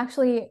 I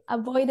actually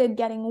avoided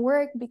getting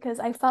work because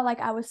I felt like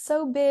I was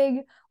so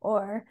big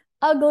or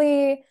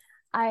ugly.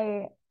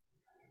 I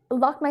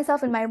locked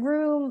myself in my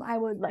room. I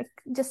would like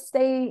just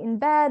stay in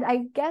bed. I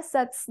guess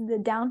that's the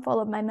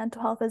downfall of my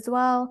mental health as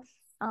well.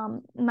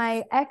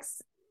 My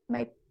ex,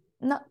 my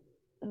not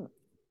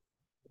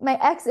my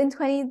ex in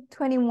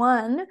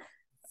 2021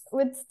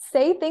 would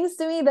say things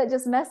to me that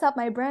just mess up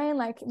my brain,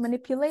 like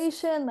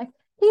manipulation, like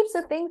heaps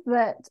of things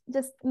that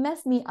just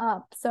mess me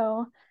up.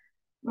 So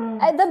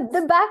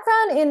the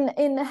background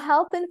in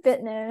health and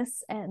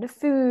fitness and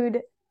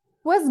food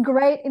was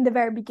great in the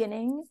very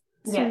beginning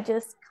to Yeah.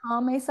 just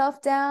calm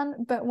myself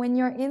down. But when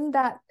you're in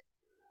that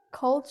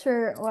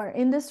culture or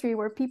industry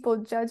where people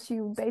judge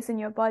you based on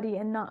your body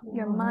and not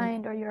your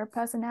mind or your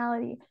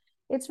personality,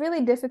 it's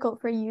really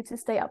difficult for you to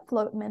stay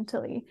afloat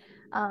mentally.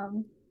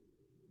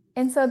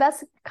 And so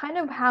that's kind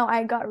of how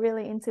I got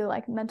really into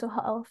like mental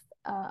health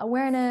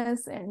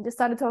awareness and just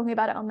started talking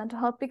about it on mental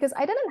health because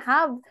I didn't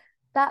have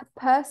that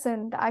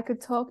person that I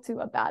could talk to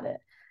about it.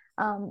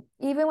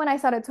 Even when I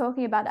started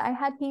talking about it, I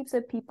had heaps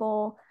of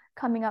people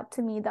coming up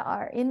to me that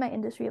are in my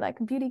industry, like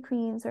beauty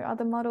queens or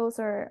other models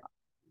or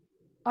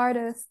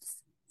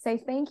artists, say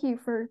thank you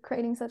for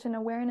creating such an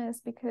awareness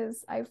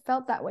because I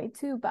felt that way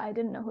too, but I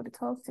didn't know who to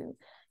talk to.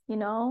 You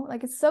know,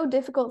 like it's so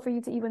difficult for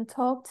you to even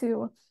talk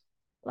to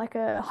like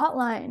a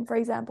hotline, for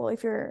example,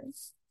 if you're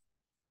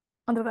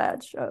on the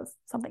verge of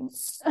something.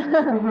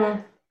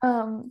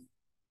 um,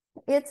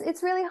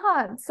 it's really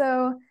hard.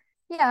 So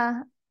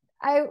yeah,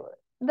 I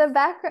the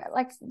background,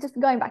 like just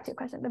going back to your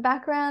question, the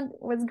background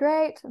was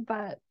great,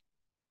 but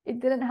it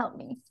didn't help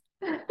me.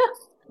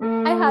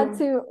 I had Mm,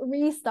 to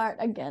restart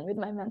again with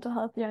my mental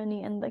health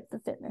journey and like the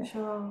for fitness.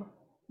 sure.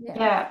 Yeah.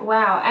 Yeah,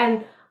 wow.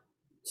 And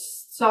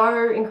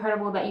so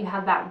incredible that you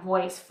have that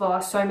voice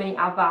for so many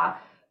other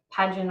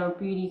pageant or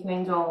beauty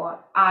queens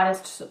or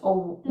artists or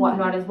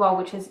whatnot Mhm. as well,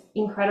 which is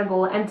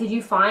incredible. And did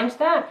you find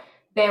that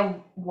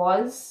there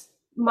was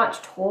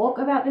much talk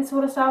about this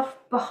sort of stuff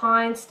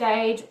behind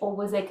stage, or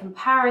was there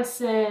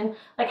comparison?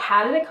 Like,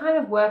 how did it kind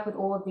of work with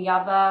all of the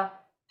other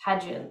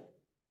pageant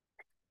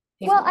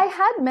Well, I people?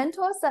 had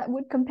mentors that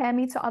would compare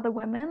me to other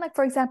women. Like,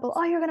 for example,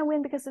 oh, you're gonna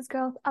win because this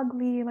girl's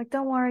ugly. Like,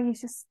 don't worry,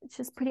 it's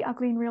just pretty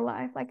ugly in real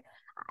life. Like,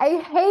 I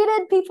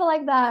hated people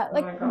like that. Oh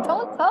Like, my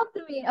don't God. talk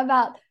to me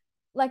about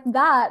like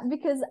that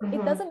because it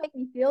Hmm. doesn't make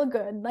me feel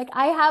good. Like,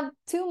 I have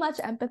too much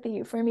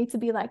empathy for me to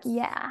be like,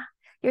 yeah,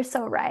 you're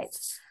so right.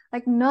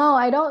 Like, no,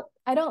 I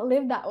don't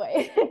live that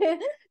way.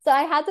 So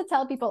I had to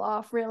tell people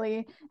off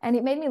really, and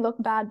it made me look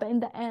bad. But in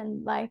the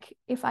end, like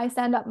if I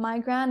stand up my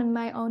ground and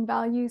my own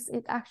values,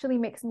 it actually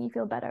makes me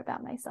feel better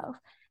about myself,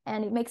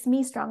 and it makes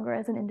me stronger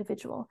as an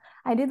individual.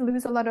 I did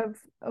lose a lot of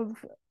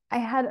I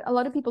had a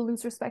lot of people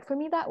lose respect for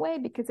me that way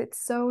because it's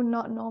so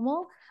not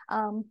normal.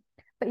 Um,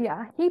 but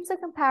yeah, heaps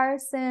of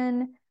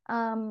comparison.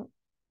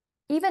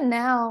 Even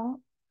now,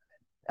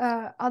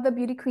 other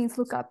beauty queens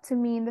look up to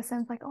me in the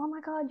sense like, oh my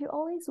God, you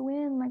always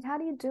win. Like, how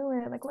do you do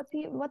it? Like,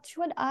 what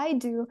should I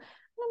do?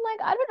 And I'm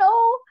like, I don't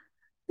know,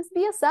 just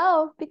be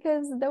yourself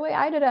because the way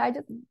I did it, I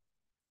just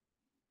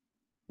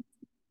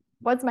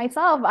was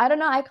myself. I don't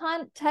know. I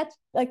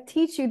can't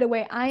teach you the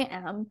way I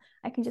am.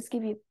 I can just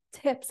give you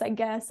tips, I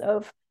guess,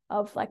 of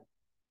like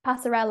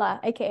passerella,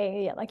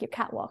 aka yeah, like your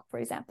catwalk, for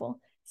example.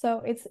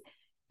 So it's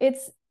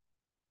it's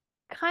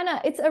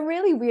a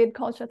really weird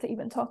culture to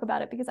even talk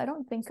about it because I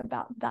don't think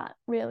about that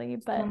really,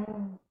 but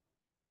Mm.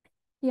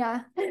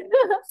 yeah.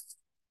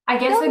 I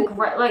guess Tell me.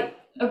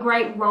 a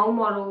great role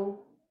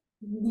model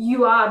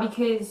you are,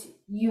 because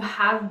you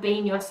have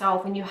been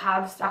yourself and you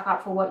have stuck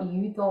up for what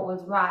you thought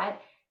was right,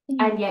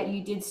 and Mhm. yet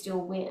you did still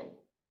win,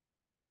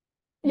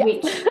 Yeah.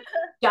 which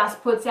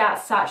just puts out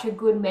such a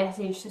good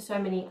message to so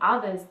many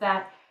others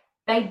that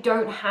they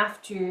don't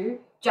have to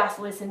just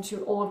listen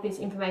to all of this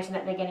information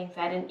that they're getting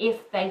fed. And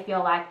if they feel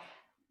like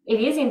it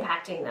is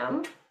impacting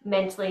them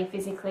mentally,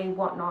 physically,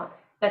 whatnot,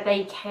 that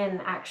they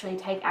can actually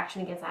take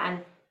action against that.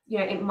 And,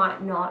 it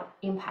might not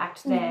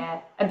impact Mhm.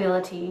 their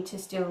ability to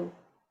still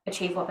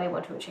achieve what they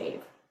want to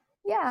achieve.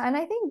 Yeah, and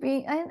I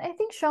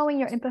think showing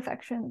your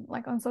imperfection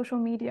like on social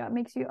media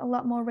makes you a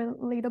lot more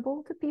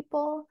relatable to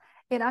people.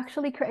 It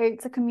actually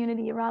creates a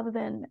community rather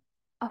than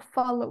a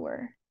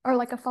follower or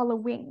like a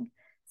following.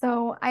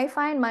 So I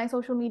find my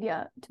social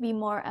media to be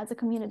more as a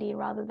community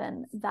rather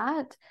than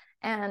that.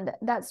 And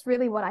that's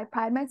really what I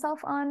pride myself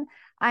on.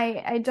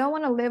 I don't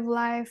want to live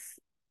life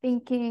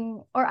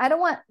thinking, or I don't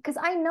want, because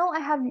I know I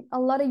have a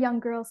lot of young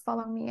girls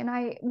follow me, and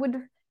I would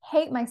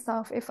hate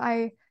myself if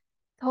I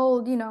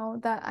told,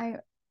 that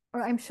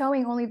I'm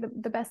showing only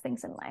the best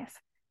things in life.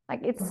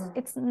 Like Mhm.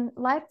 it's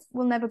life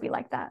will never be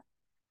like that.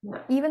 No.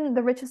 Even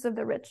the richest of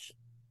the rich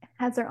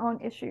has their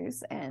own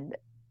issues, and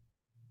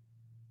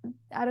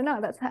I don't know,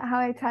 that's how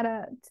I try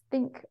to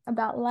think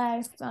about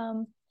life.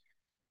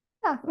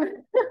 Yeah.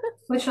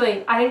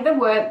 Literally, I think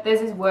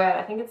there's this word,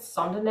 I think it's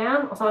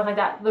Sondernoun or something like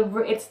that.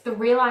 It's the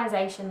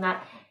realization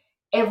that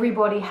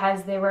everybody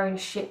has their own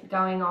shit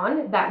going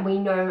on that we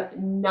know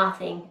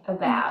nothing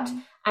about.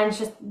 Mhm. And it's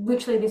just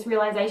literally this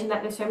realization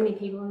that there's so many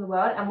people in the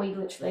world and we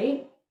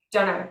literally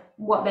don't know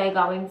what they're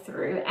going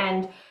through.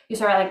 And you're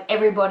so right, like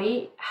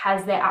everybody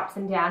has their ups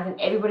and downs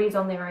and everybody's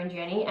on their own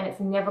journey and it's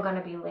never going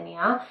to be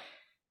linear.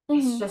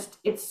 Mhm.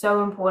 It's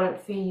so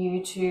important for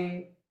you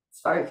to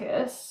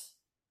focus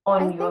I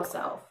on think,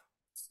 yourself.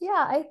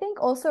 yeah, I think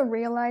also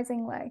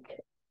realizing like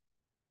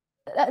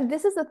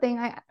this is the thing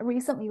I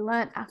recently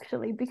learned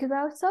actually because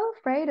I was so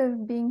afraid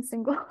of being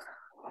single.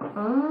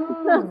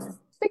 Mm.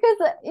 Because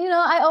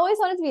I always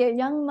wanted to be a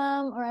young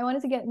mom or I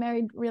wanted to get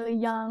married really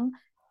young,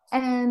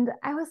 and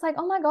I was like,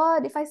 oh my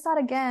God, if I start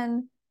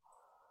again,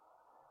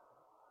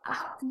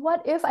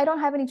 what if I don't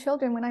have any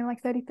children when I'm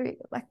like 33?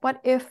 Like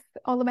what if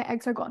all of my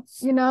eggs are gone?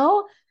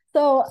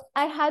 So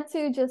I had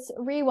to just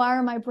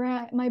rewire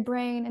my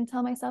brain and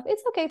tell myself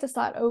it's okay to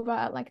start over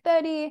at like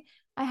 30.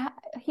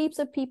 Heaps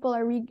of people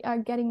are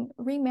getting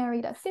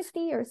remarried at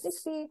 50 or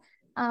 60.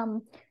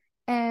 um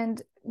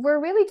and we're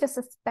really just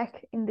a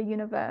speck in the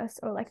universe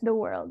or like the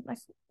world. Like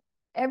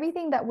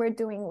everything that we're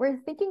doing, we're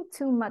thinking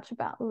too much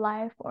about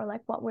life or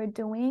like what we're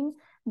doing,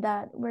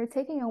 that we're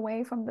taking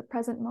away from the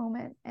present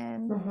moment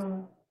and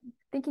Mm-hmm.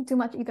 thinking too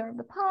much either of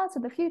the past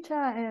or the future.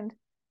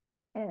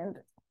 And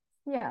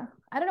yeah,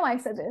 I don't know why I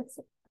said this.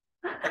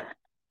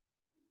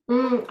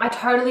 I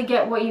totally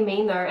get what you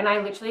mean though. And I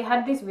literally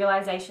had this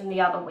realization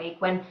the other week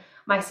when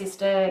my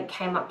sister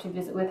came up to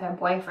visit with her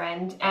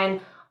boyfriend.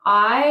 And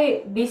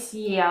this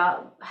year,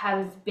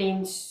 has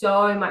been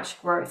so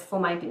much growth for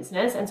my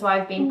business. And so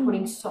I've been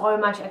putting Mm. so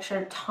much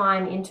extra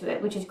time into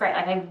it, which is great.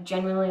 Like, I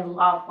genuinely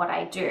love what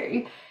I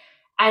do.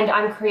 And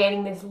I'm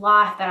creating this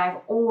life that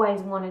I've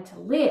always wanted to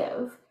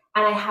live.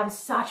 and I have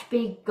such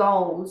big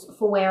goals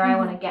for where I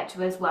want to Mhm. get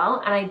to as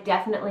well. And I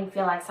definitely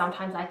feel like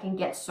sometimes I can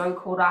get so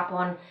caught up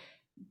on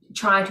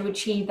trying to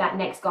achieve that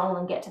next goal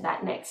and get to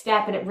that next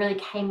step. And it really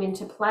came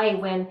into play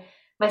when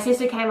my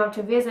sister came up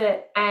to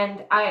visit,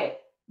 and I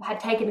had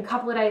taken a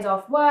couple of days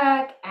off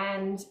work,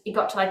 and it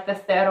got to like the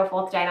third or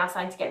fourth day and I was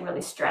starting to get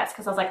really stressed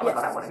because I was like, oh my Yeah.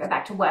 God, I want to go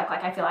back to work.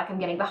 Like I feel like I'm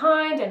getting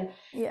behind, and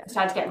Yeah. I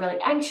started to get really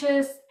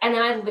anxious. And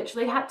then I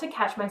literally had to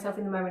catch myself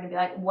in the moment and be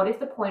like, what is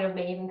the point of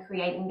me even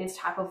creating this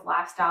type of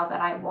lifestyle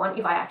that I want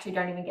if I actually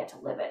don't even get to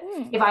live it?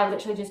 Mm. If I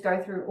literally just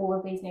go through all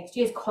of these next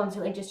years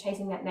constantly just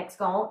chasing that next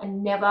goal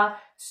and never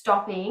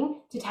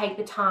stopping to take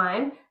the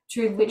time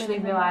to literally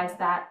realize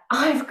that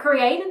I've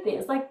created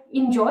this, like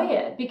enjoy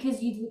it,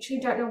 because you literally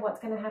don't know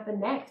what's going to happen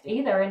next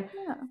either. And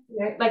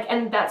Yeah. like,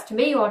 and that's to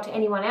me or to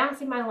anyone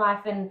else in my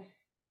life. And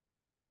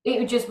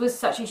it just was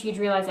such a huge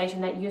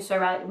realization that you're so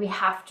right. We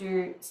have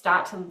to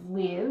start to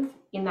live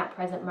in that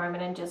present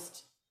moment and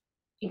just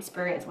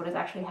experience what is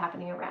actually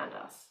happening around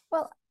us.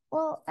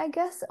 Well, I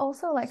guess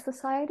also like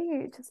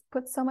society just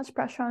puts so much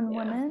pressure on Yeah.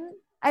 women.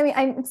 I mean,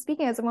 I'm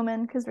speaking as a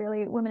woman because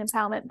really women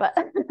empowerment, but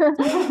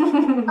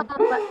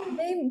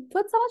they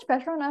put so much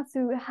pressure on us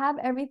to have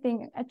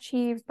everything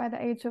achieved by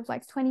the age of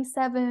like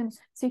 27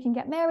 so you can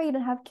get married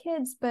and have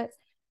kids. But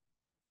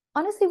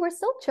honestly, we're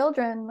still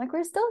children. Like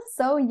we're still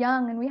so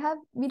young and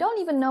we don't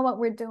even know what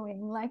we're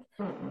doing.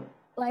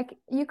 Like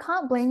you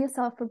can't blame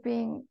yourself for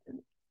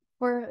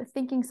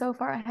thinking so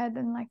far ahead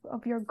and like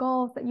of your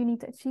goals that you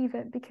need to achieve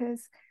it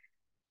because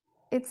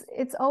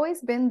it's always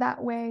been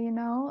that way, you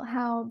know,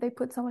 how they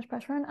put so much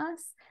pressure on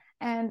us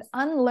and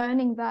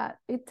unlearning that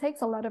it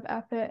takes a lot of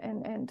effort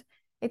and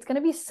it's going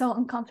to be so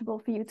uncomfortable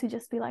for you to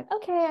just be like,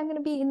 okay, I'm going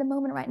to be in the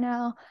moment right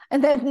now.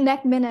 And then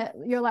next minute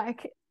you're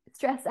like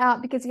stressed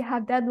out because you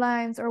have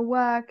deadlines or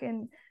work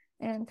and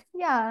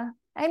yeah.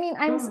 I mean,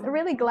 I'm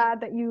really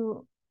glad that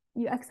you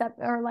accept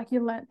or like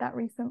you learned that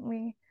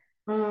recently.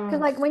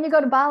 Because like when you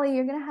go to Bali,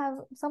 you're gonna have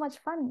so much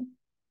fun,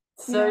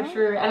 you So know?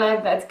 true.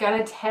 And that's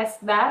going to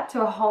test that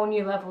to a whole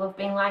new level of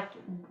being like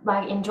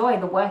enjoy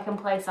the work and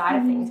play side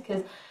of things. Mhm.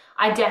 Because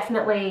I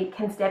definitely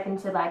can step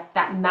into like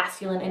that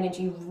masculine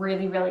energy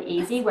really, really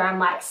easy where I'm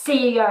like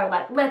CEO,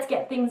 like let's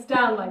get things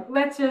done, like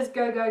let's just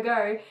go, go,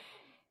 go.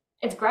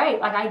 It's great.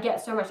 Like I get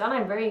so much done.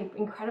 I'm very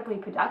incredibly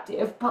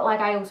productive, but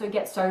like I also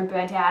get so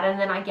burnt out, and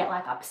then I get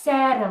like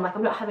upset and I'm like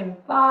I'm not having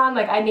fun.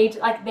 Like I need to,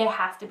 like there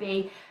has to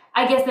be,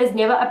 I guess there's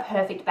never a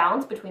perfect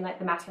balance between like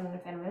the masculine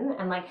and feminine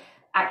and like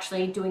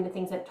actually doing the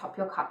things that top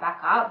your cup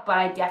back up, but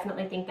I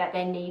definitely think that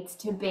there needs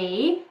to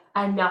be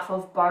enough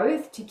of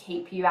both to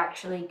keep you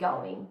actually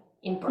going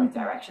in both Mhm.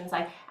 directions.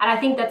 Like, and I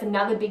think that's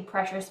another big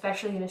pressure,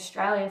 especially in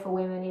Australia for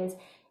women, is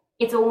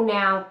it's all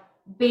now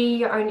be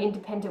your own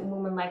independent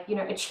woman, like, you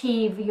know,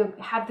 achieve, you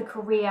have the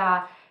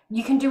career,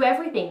 you can do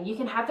everything. You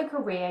can have the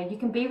career, you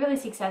can be really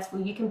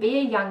successful, you can be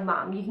a young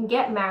mum, you can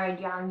get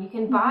married young, you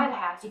can buy the Mhm.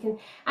 house, you can,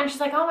 and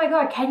she's like, oh my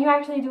God, can you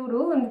actually do it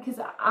all? And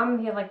because I'm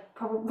here, like,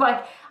 probably,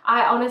 like,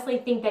 I honestly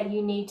think that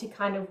you need to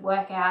kind of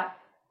work out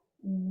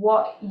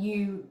what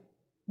you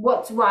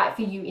what's right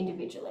for you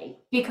individually,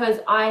 because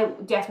I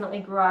definitely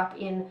grew up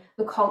in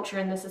the culture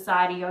and the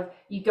society of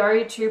you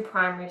go to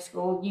primary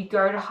school, you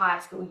go to high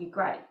school, you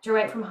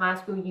graduate from high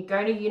school, you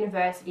go to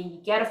university, you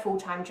get a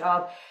full-time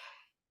job,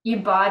 you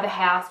buy the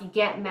house, you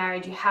get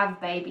married, you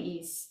have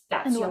babies,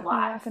 And that's your work and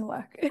life. work and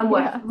work. And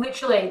work, Yeah.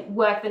 literally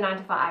work the 9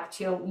 to 5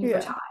 till you Yeah.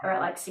 retire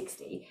at like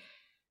 60.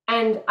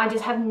 And I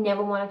just have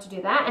never wanted to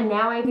do that. And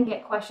now I even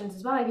get questions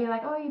as well. Like, you're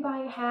like, oh, you're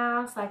buying a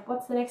house. Like,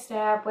 what's the next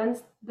step?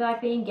 When's like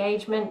the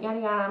engagement? Yada,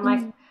 yada. I'm like,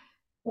 Mhm.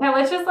 okay,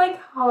 let's just like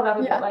hold up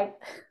a bit. Yeah. Like,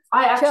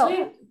 I Chill.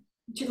 actually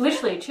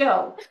literally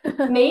chill.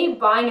 Me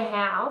buying a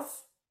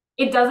house,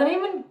 it doesn't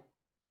even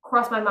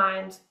cross my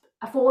mind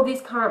for this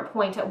current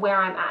point at where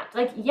I'm at.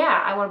 Like,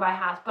 yeah, I want to buy a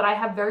house, but I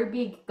have very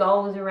big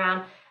goals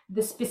around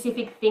the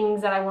specific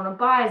things that I want to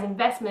buy as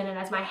investment and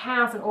as my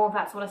house and all of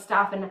that sort of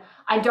stuff. And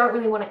I don't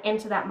really want to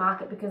enter that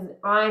market because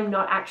I'm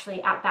not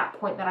actually at that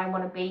point that I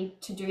want to be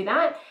to do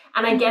that.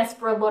 And I Mhm. guess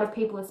for a lot of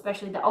people,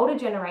 especially the older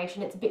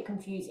generation, it's a bit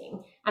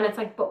confusing. And it's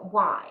like, but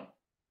why?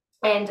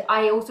 And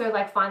I also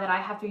like find that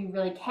I have to be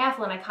really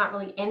careful, and I can't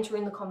really enter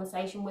in the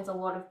conversation with a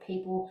lot of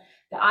people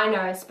that I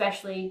know,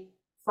 especially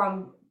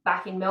from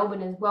back in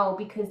Melbourne as well,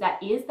 because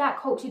that is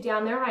that culture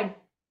down there. And I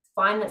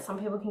find that some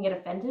people can get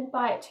offended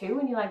by it too,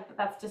 and you're like, but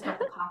that's just not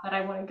the path that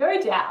I want to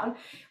go down.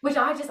 Which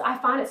I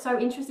find it so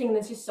interesting.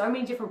 There's just so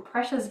many different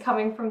pressures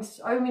coming from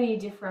so many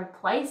different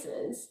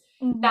places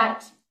Mhm.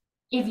 that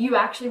if you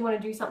actually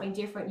want to do something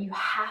different, you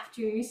have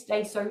to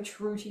stay so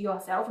true to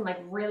yourself and like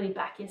really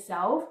back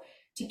yourself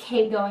to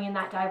keep going in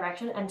that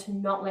direction and to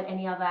not let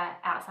any other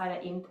outsider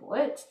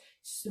input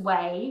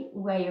sway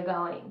where you're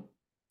going.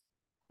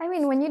 I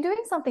mean, when you're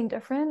doing something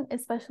different,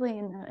 especially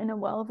in a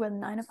world where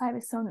 9 to 5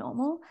 is so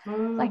normal,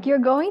 like Mm, you're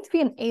going to be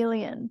an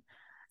alien.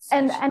 so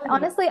And true.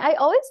 honestly, I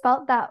always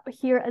felt that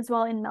here as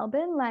well in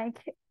Melbourne.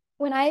 Like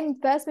when I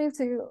first moved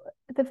to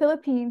the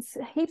Philippines,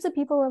 heaps of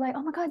people were like,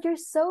 "Oh my God, you're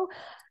so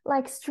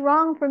like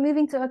strong for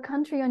moving to a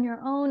country on your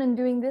own and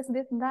doing this,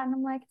 this, and that." And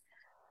I'm like,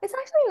 it's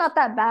actually not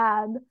that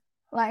bad.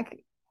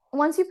 Like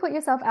once you put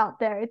yourself out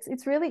there,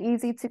 it's really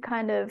easy to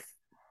kind of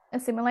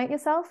assimilate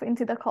yourself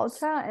into the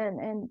culture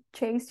and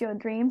chase your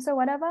dreams or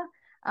whatever.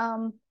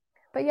 Um,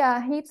 but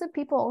yeah, heaps of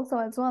people also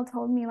as well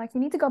told me like you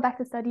need to go back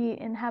to study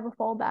and have a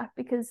fallback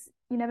because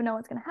you never know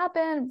what's going to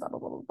happen, blah blah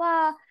blah blah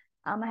blah.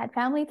 I had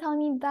family telling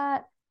me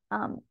that.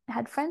 I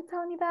had friends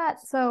telling me that.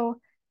 So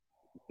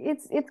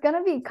it's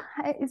gonna be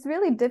it's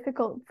really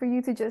difficult for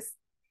you to just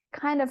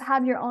kind of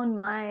have your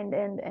own mind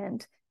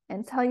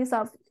and tell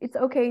yourself it's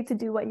okay to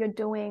do what you're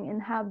doing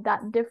and have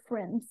that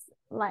difference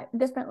like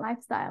different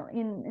lifestyle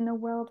in a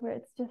world where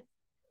it's just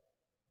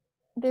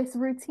this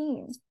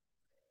routine,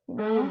 you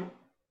know.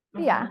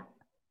 Mm-hmm. Yeah,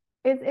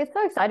 it's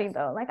so exciting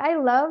though. Like I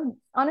love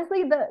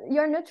honestly the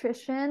your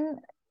nutrition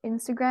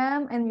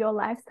Instagram and your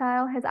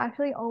lifestyle has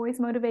actually always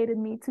motivated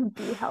me to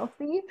be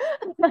healthy.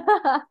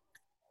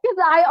 Because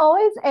I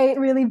always ate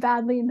really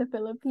badly in the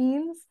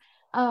Philippines.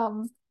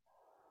 Um,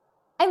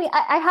 I mean,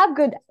 I have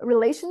good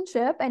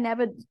relationship. I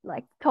never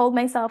like told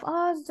myself,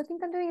 oh, the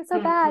things I'm doing is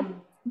so bad. Mm-hmm.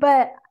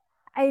 But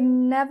I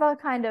never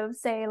kind of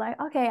say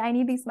like, okay, I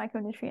need these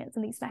micronutrients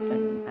and these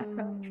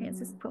macronutrients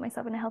to Mm. put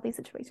myself in a healthy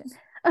situation.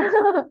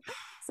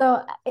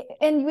 So,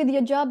 and with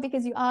your job,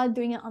 because you are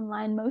doing it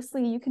online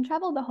mostly, you can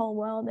travel the whole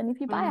world. And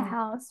if you buy a Mm.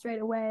 house straight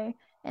away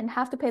and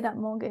have to pay that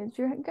mortgage,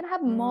 you're going to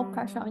have more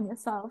pressure on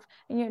yourself.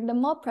 And the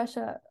more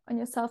pressure on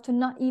yourself to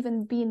not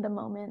even be in the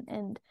moment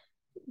and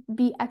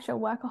be extra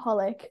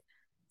workaholic.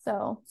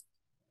 So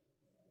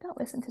don't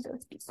listen to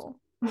those people.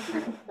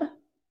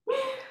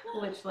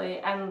 Literally.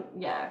 And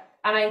yeah.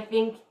 And I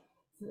think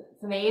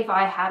for me, if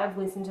I had have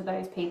listened to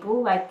those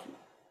people, like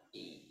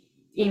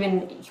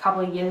even a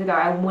couple of years ago,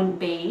 I wouldn't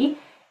be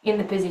in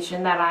the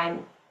position that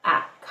I'm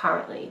at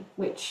currently,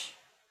 which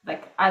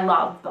like I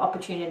love the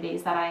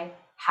opportunities that I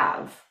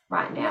have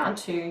right now Yeah,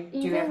 to do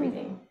even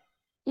everything.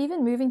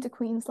 even moving to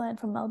Queensland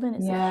from Melbourne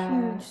is a Yeah.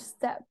 huge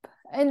step.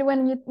 And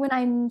when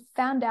I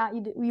found out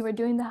we were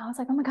doing that, I was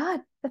like, oh my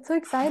God, that's so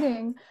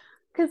exciting.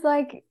 Because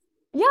like,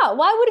 yeah,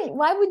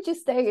 why would you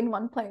stay in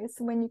one place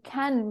when you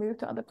can move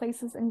to other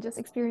places and just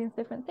experience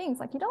different things?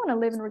 Like you don't want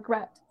to live in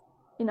regret,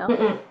 you know?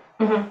 Mm-mm.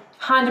 Mm-hmm.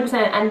 100%.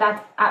 And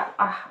that's,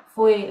 I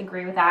fully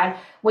agree with that.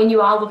 When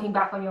you are looking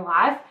back on your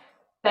life,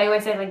 they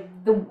always say like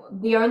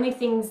the only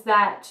things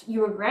that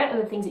you regret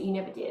are the things that you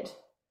never did.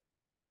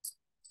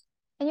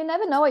 And you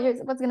never know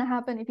what's gonna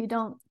happen if you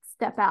don't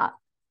step out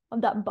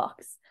of that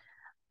box.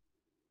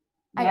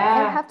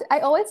 Yeah. I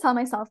always tell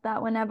myself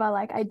that whenever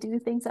like I do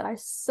things that are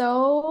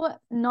so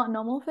not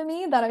normal for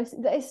me that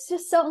it's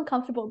just so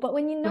uncomfortable. But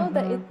when you know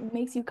that Mm-hmm. it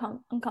makes you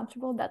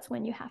uncomfortable, that's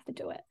when you have to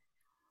do it.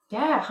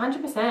 Yeah,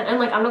 100%. And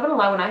like, I'm not gonna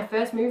lie, when I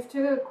first moved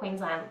to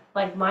Queensland,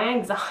 like my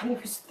anxiety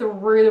was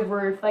through the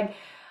roof. Like,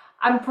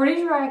 I'm pretty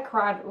sure I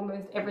cried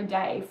almost every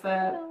day for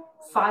No.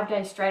 5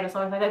 days straight or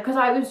something like that because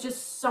I was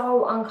just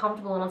so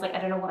uncomfortable and I was like, I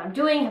don't know what I'm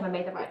doing. Have I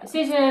made the right Yeah.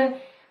 decision?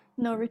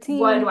 No Where do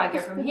routine. I go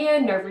from here?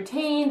 No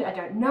routine. I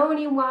don't know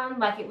anyone.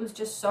 Like it was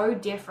just so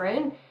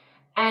different.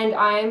 And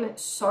I'm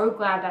so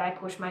glad that I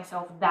pushed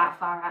myself that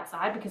far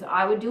outside because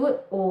I would do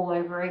it all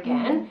over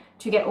again Mm.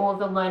 to get all of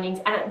the learnings.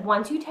 And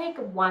once you take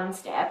one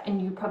step,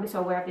 and you're probably so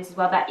aware of this as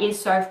well, that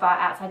is so far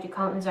outside your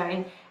comfort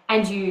zone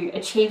and you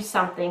achieve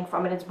something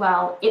from it as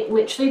well, it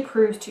literally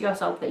proves to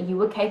yourself that you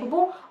were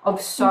capable of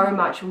so Mm.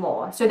 much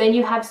more. So then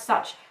you have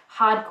such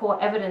hardcore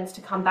evidence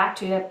to come back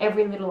to of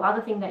every little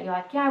other thing that you're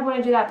like, yeah, I want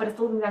to do that, but it's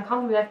a little bit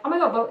uncomfortable. You're like, oh my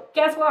God, but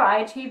guess what? I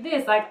achieved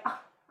this. Like,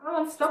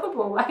 I'm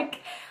unstoppable.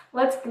 Like,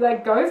 let's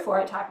like go for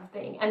it type of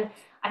thing. And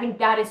I think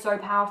that is so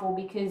powerful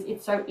because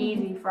it's so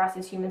easy Mm-hmm. for us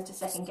as humans to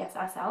second guess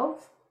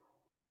ourselves.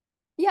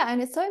 Yeah,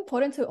 and it's so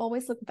important to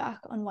always look back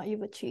on what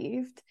you've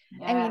achieved.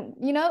 I Yeah.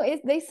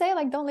 mean, they say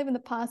like don't live in the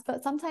past,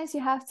 but sometimes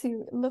you have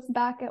to look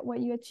back at what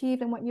you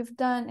achieved and what you've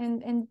done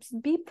and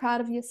be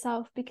proud of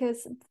yourself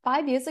because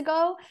 5 years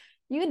ago,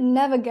 you'd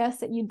never guess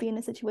that you'd be in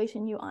the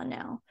situation you are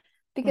now.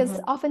 Because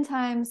Mm-hmm.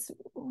 oftentimes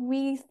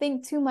we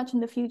think too much in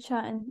the future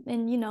and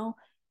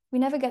we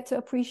never get to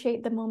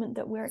appreciate the moment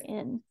that we're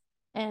in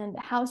and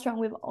how strong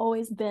we've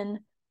always been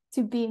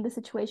to be in the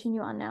situation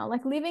you are now.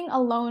 Like living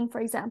alone,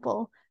 for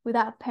example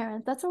without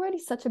parents, that's already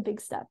such a big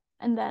step.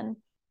 And then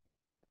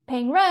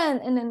paying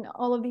rent and then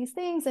all of these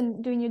things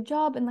and doing your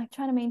job and like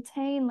trying to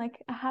maintain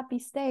like a happy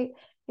state.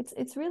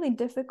 It's really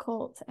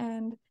difficult.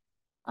 And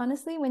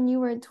honestly, when you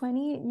were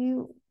 20,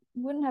 you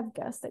wouldn't have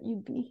guessed that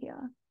you'd be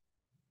here.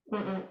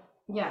 Mm-mm.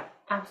 Yeah,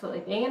 absolutely.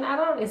 Being an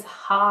adult is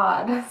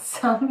hard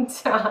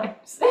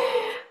sometimes.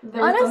 The responsibility.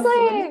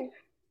 Honestly,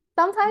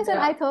 sometimes when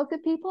Yeah. I talk to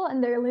people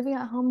and they're living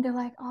at home, they're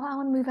like, oh, I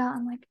want to move out.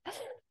 I'm like,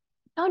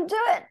 don't do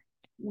it.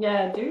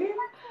 Yeah, do you?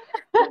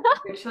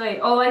 Literally.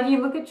 Or like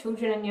you look at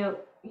children and you're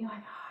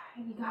like,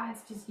 oh, you guys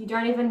just you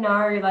don't even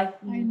know. Like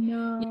I you're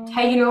know.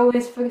 taking all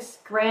this for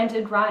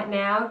granted right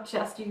now.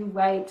 Just you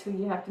wait till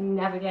you have to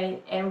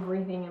navigate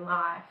everything in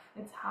life.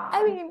 It's I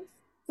hard. mean,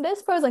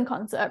 there's pros and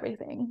cons to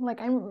everything.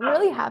 Like, I'm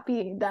really Absolutely.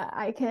 happy that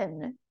I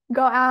can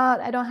go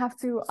out. I don't have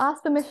to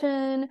ask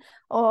permission,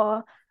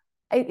 or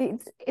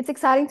it's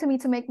exciting to me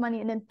to make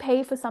money and then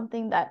pay for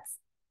something that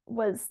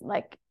was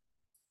like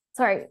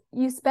sorry,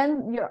 you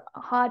spend your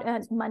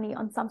hard-earned money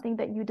on something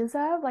that you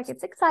deserve, like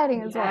it's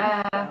exciting as well.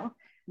 Yeah. So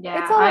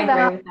it's Yeah, all I agree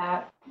about, with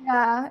that.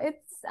 yeah,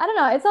 I don't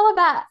know, it's all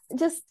about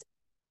just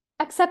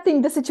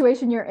accepting the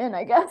situation you're in,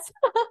 I guess.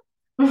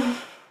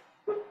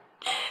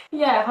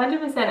 Yeah,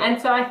 100%.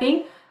 And so I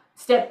think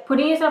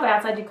putting yourself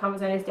outside your comfort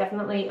zone is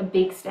definitely a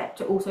big step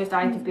to also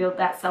starting to Mm. build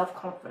that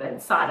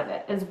self-confidence side of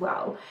it as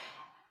well.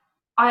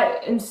 I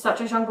am such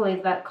a strong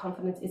believer that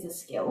confidence is a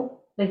skill.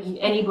 Like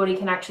anybody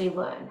can actually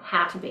learn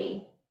how to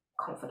be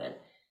confident.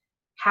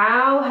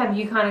 How have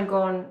you kind of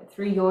gone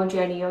through your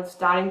journey of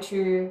starting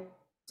to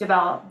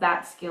develop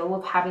that skill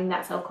of having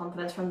that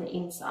self-confidence from the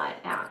inside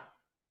out?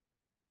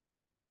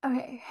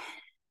 Okay.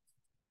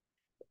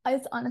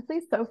 It's honestly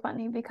so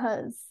funny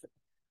because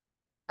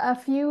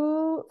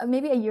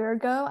maybe a year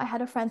ago, I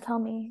had a friend tell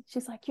me,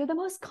 she's like, "You're the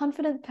most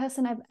confident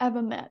person I've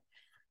ever met."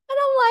 And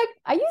I'm like,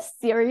 "Are you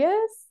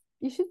serious?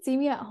 You should see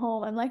me at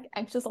home. I'm like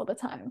anxious all the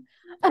time."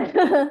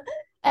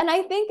 And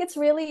I think it's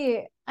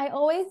really,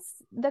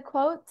 the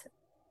quote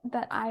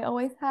that I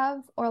always have,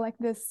 or like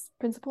this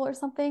principle or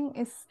something,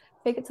 is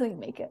fake it till you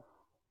make it.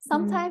 Mm,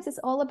 Sometimes it's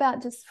all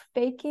about just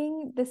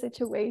faking the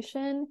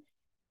situation,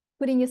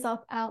 putting yourself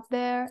out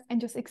there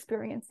and just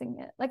experiencing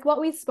it. Like what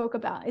we spoke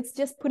about, it's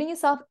just putting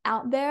yourself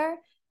out there,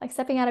 like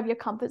stepping out of your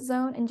comfort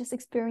zone and just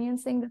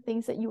experiencing the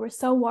things that you were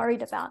so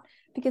worried about.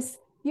 Because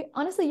you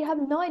honestly, you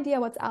have no idea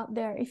what's out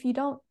there if you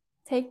don't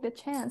take the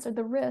chance or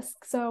the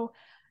risk. So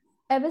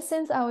ever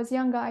since I was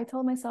younger, I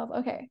told myself,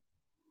 okay,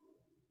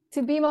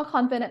 to be more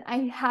confident, I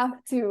have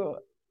to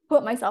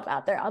put myself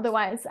out there.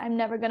 Otherwise, I'm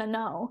never gonna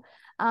know.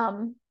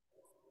 Um,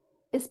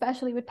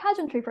 Especially with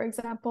pageantry, for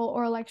example,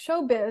 or like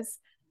showbiz.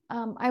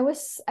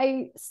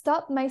 I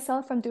stopped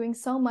myself from doing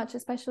so much,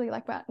 especially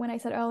like when I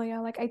said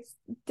earlier, like I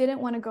didn't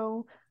want to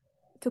go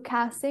to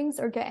castings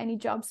or get any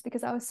jobs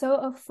because I was so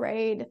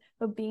afraid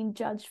of being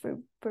judged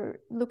for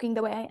looking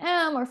the way I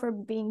am or for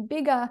being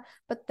bigger.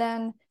 But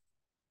then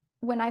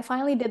when I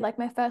finally did like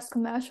my first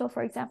commercial,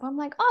 for example, I'm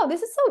like, oh,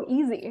 this is so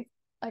easy.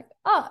 Like,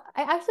 oh,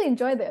 I actually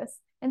enjoy this.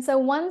 And so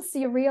once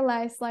you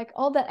realize like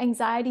all that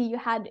anxiety you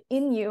had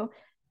in you,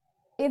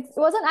 it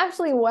wasn't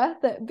actually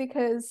worth it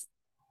because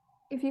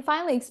if you're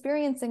finally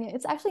experiencing it,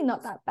 it's actually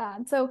not that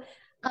bad. So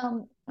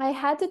I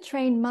had to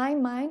train my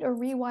mind or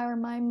rewire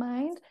my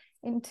mind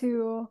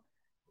into,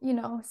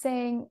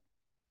 saying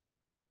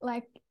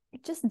like,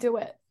 just do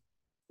it.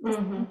 Just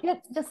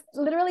mm-hmm, just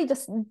literally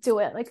just do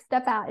it. Like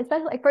step out.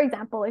 Especially like for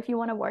example, if you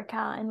want to work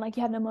out and like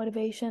you have no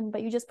motivation,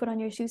 but you just put on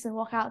your shoes and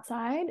walk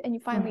outside and you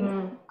finally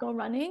mm-hmm. go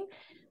running,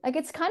 like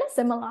it's kind of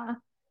similar.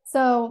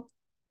 So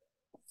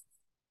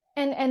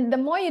and the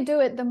more you do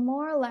it, the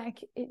more like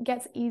it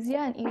gets easier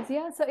and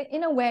easier. So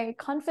in a way,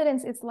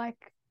 confidence is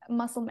like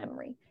muscle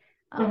memory.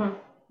 um Mm-hmm.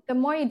 the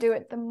more you do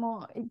it, the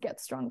more it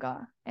gets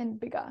stronger and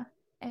bigger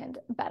and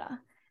better.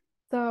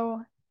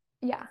 So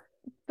yeah,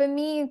 for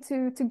me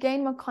to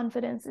gain more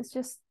confidence is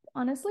just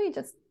honestly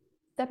just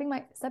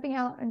stepping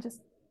out and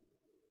just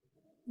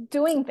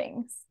doing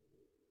things,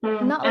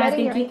 Mm. not And I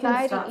letting think your you can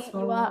anxiety start eat you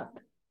small. up.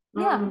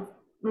 Yeah. Mm,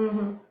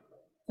 mm-hmm.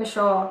 For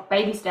sure.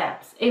 Baby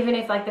steps. Even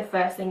if like the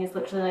first thing is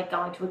literally like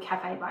going to a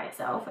cafe by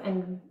yourself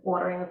and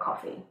ordering a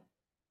coffee.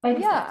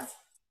 Baby Yeah, steps.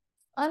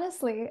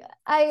 honestly,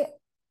 I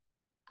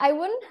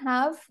wouldn't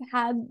have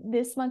had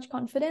this much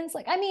confidence.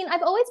 Like, I mean,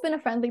 I've always been a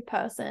friendly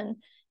person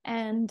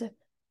and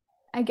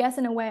I guess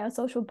in a way a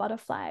social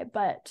butterfly,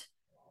 but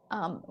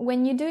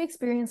when you do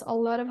experience a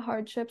lot of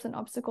hardships and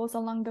obstacles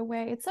along the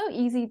way, it's so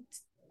easy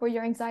for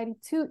your anxiety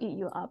to eat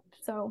you up.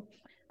 So,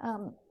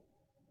 um,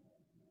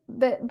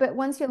 but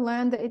once you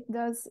learn that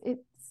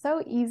it's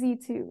so easy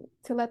to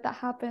let that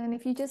happen. And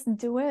if you just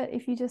do it,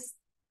 if you just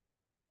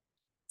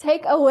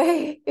take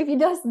away, if you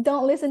just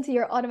don't listen to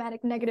your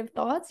automatic negative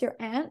thoughts, your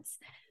ants,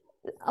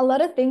 a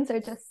lot of things are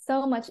just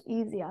so much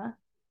easier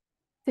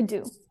to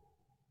do.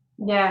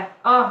 Yeah.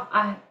 Oh,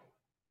 I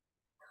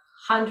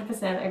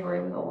 100% agree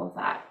with all of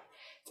that.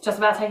 It's just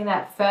about taking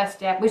that first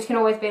step, which can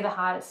always be the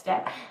hardest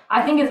step.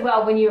 I think as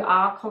well, when you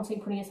are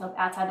constantly putting yourself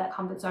outside that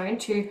comfort zone,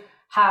 to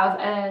have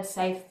a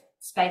safe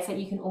space that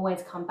you can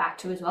always come back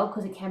to as well,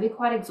 because it can be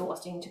quite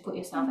exhausting to put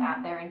yourself out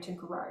Mhm. there and to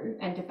grow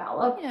and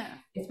develop, Yeah.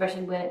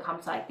 especially when it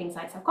comes to like things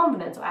like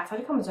self-confidence or outside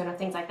your comfort zone or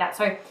things like that.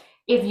 So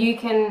if you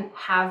can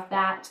have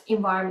that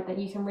environment that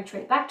you can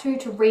retreat back to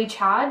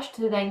recharge,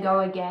 to then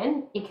go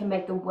again, it can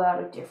make the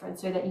world of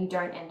difference so that you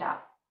don't end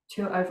up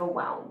too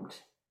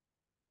overwhelmed.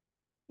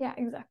 Yeah,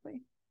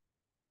 exactly.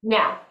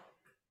 Now,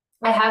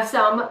 I have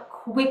some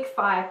quick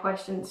fire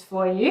questions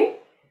for you.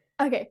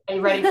 Okay. Are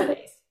you ready for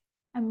these?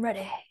 I'm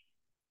ready.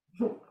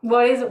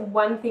 What is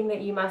one thing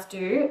that you must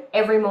do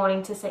every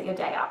morning to set your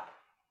day up?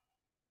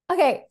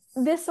 Okay,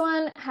 this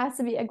one has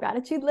to be a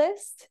gratitude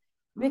list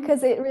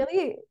because it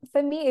really,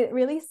 for me, it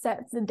really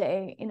sets the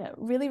day in a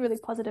really, really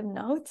positive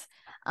note.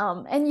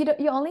 And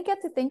you only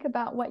get to think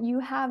about what you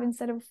have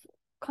instead of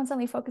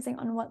constantly focusing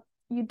on what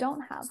you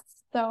don't have.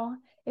 So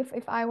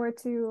if I were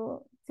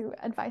to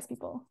advise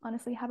people,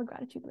 honestly, have a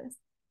gratitude list.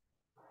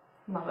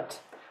 Love it.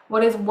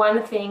 What is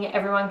one thing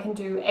everyone can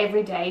do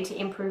every day to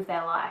improve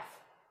their life?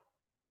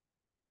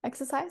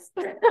 exercise,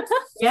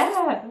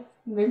 Yeah,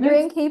 movement.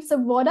 drink heaps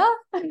of water.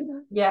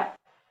 Yeah,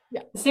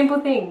 Yeah, simple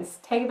things.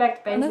 Take it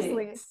back to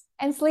honestly, basics.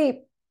 and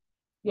sleep.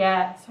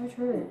 Yeah, so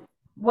true.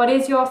 What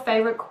is your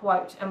favorite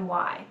quote and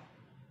why?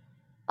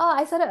 Oh,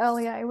 I said it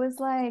earlier. It was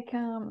like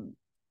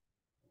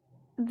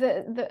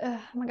the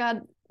oh my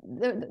God,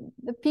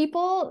 the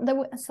people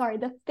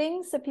the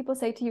things that people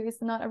say to you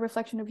is not a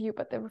reflection of you,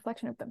 but the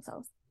reflection of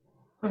themselves.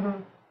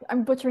 Mhm.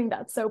 I'm butchering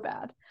that so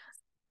bad.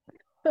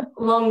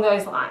 Along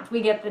those lines,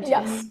 we get the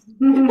Yes. gist.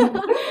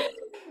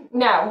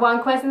 Now,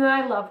 one question that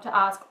I love to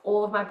ask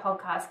all of my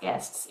podcast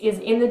guests is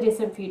in the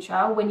distant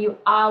future, when you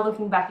are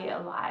looking back at your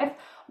life,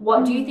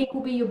 what do you Mm. think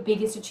will be your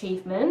biggest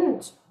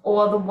achievement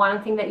or the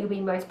one thing that you'll be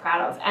most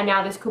proud of? And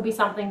now this could be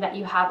something that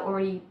you have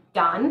already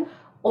done,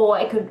 or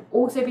it could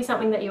also be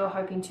something that you're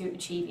hoping to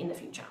achieve in the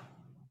future.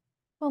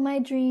 Well, my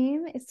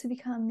dream is to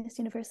become Miss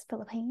Universe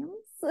Philippines.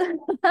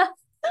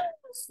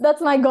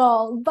 That's my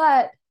goal.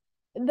 But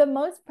the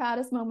most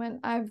proudest moment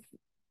I've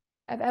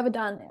ever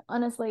done,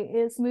 honestly,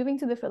 is moving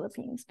to the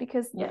Philippines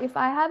because Yeah. if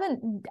I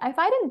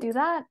didn't do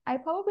that, I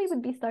probably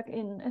would be stuck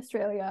in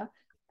Australia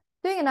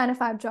doing a 9 to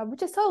 5 job,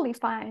 which is totally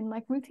fine.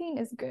 Like routine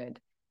is good.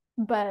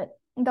 But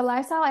the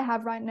lifestyle I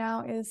have right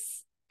now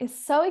is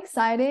so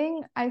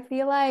exciting. I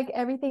feel like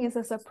everything is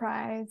a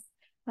surprise.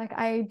 Like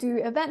I do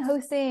event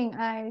hosting,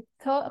 I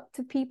talk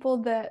to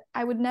people that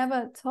I would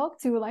never talk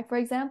to, like for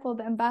example,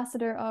 the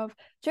ambassador of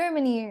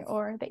Germany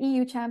or the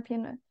EU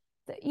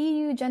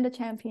gender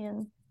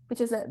champion,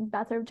 which is the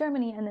ambassador of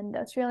Germany, and then the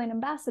Australian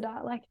ambassador.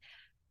 Like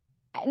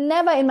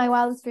never in my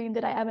wildest dream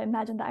did I ever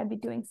imagine that I'd be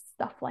doing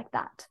stuff like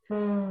that.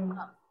 Mm.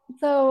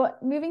 So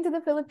moving to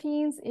the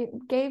Philippines, it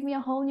gave me a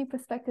whole new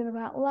perspective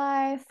about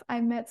life.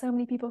 I met so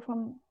many people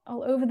from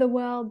all over the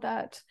world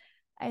that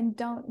I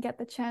don't get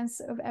the chance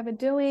of ever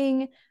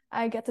doing.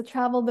 I get to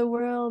travel the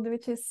world,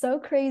 which is so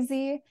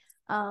crazy.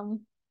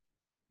 Um,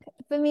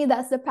 for me,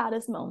 that's the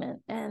proudest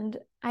moment, and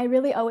I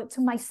really owe it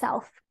to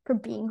myself for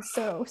being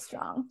so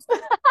strong.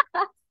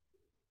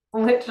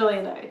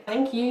 Literally, though.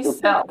 Thank you,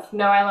 self.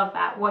 No, I love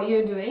that. What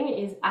you're doing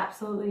is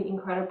absolutely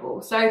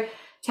incredible. So,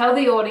 tell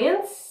the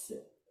audience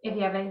if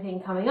you have anything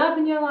coming up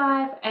in your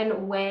life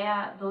and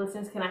where the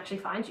listeners can actually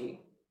find you.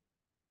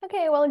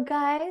 Okay, well,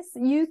 guys,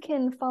 you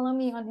can follow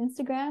me on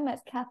Instagram at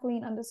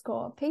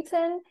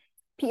Kathleen_Paton,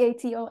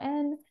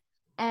 Paton.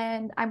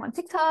 And I'm on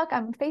TikTok,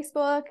 I'm on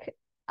Facebook,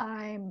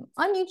 I'm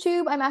on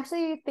YouTube. I'm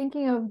actually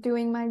thinking of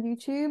doing my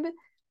YouTube.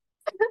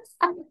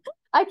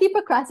 I keep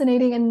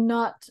procrastinating and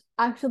not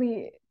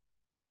actually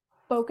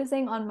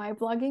focusing on my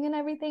blogging and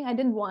everything. I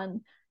did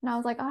one and I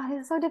was like, oh,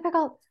 it's so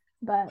difficult.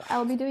 But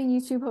I'll be doing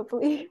YouTube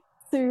hopefully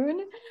soon.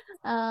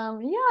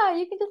 Yeah,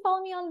 you can just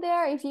follow me on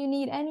there if you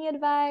need any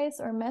advice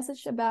or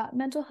message about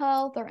mental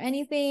health or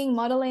anything,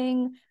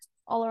 modeling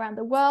all around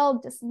the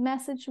world. Just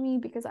message me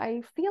because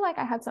I feel like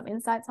I have some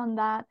insights on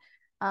that.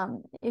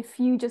 If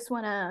you just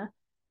want to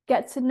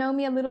get to know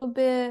me a little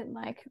bit,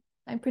 like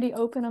I'm pretty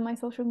open on my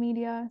social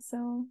media.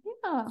 So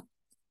yeah.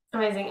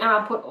 Amazing. And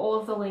I'll put all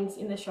of the links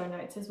in the show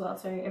notes as well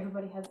so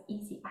everybody has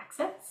easy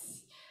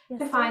access to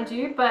Yes, find sir.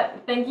 you.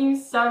 But thank you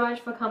so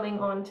much for coming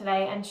on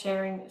today and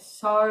sharing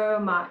so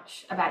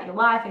much about your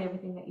life and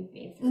everything that you've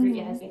been through.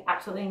 It has been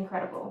absolutely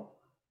incredible.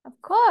 Of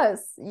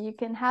course, you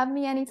can have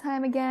me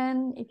anytime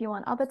again. If you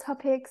want other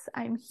topics,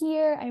 I'm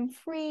here, I'm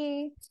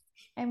free,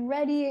 I'm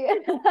ready.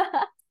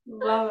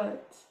 Love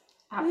it.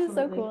 This is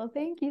so Absolutely. cool.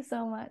 Thank you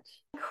so much.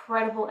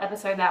 Incredible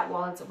episode that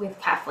was with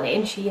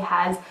Kathleen. She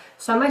has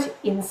so much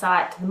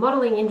insight to the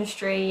modeling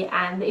industry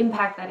and the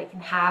impact that it can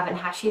have and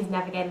how she's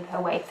navigated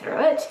her way through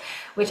it,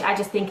 which I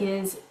just think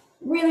is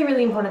really,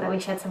 really important that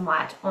we shed some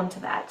light onto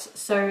that.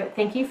 So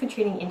thank you for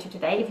tuning into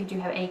today. If you do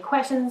have any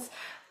questions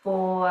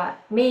for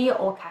me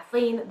or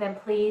Kathleen, then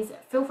please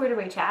feel free to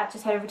reach out.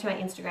 Just head over to my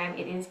Instagram.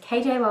 It is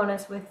KJ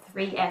Wellness with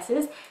 3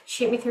 S's.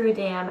 Shoot me through a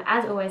DM.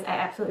 As always, I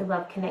absolutely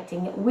love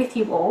connecting with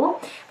you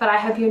all. But I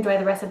hope you enjoy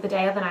the rest of the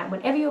day or the night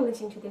whenever you're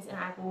listening to this, and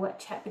I will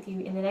chat with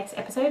you in the next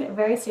episode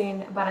very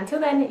soon. But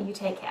until then, you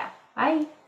take care. Bye.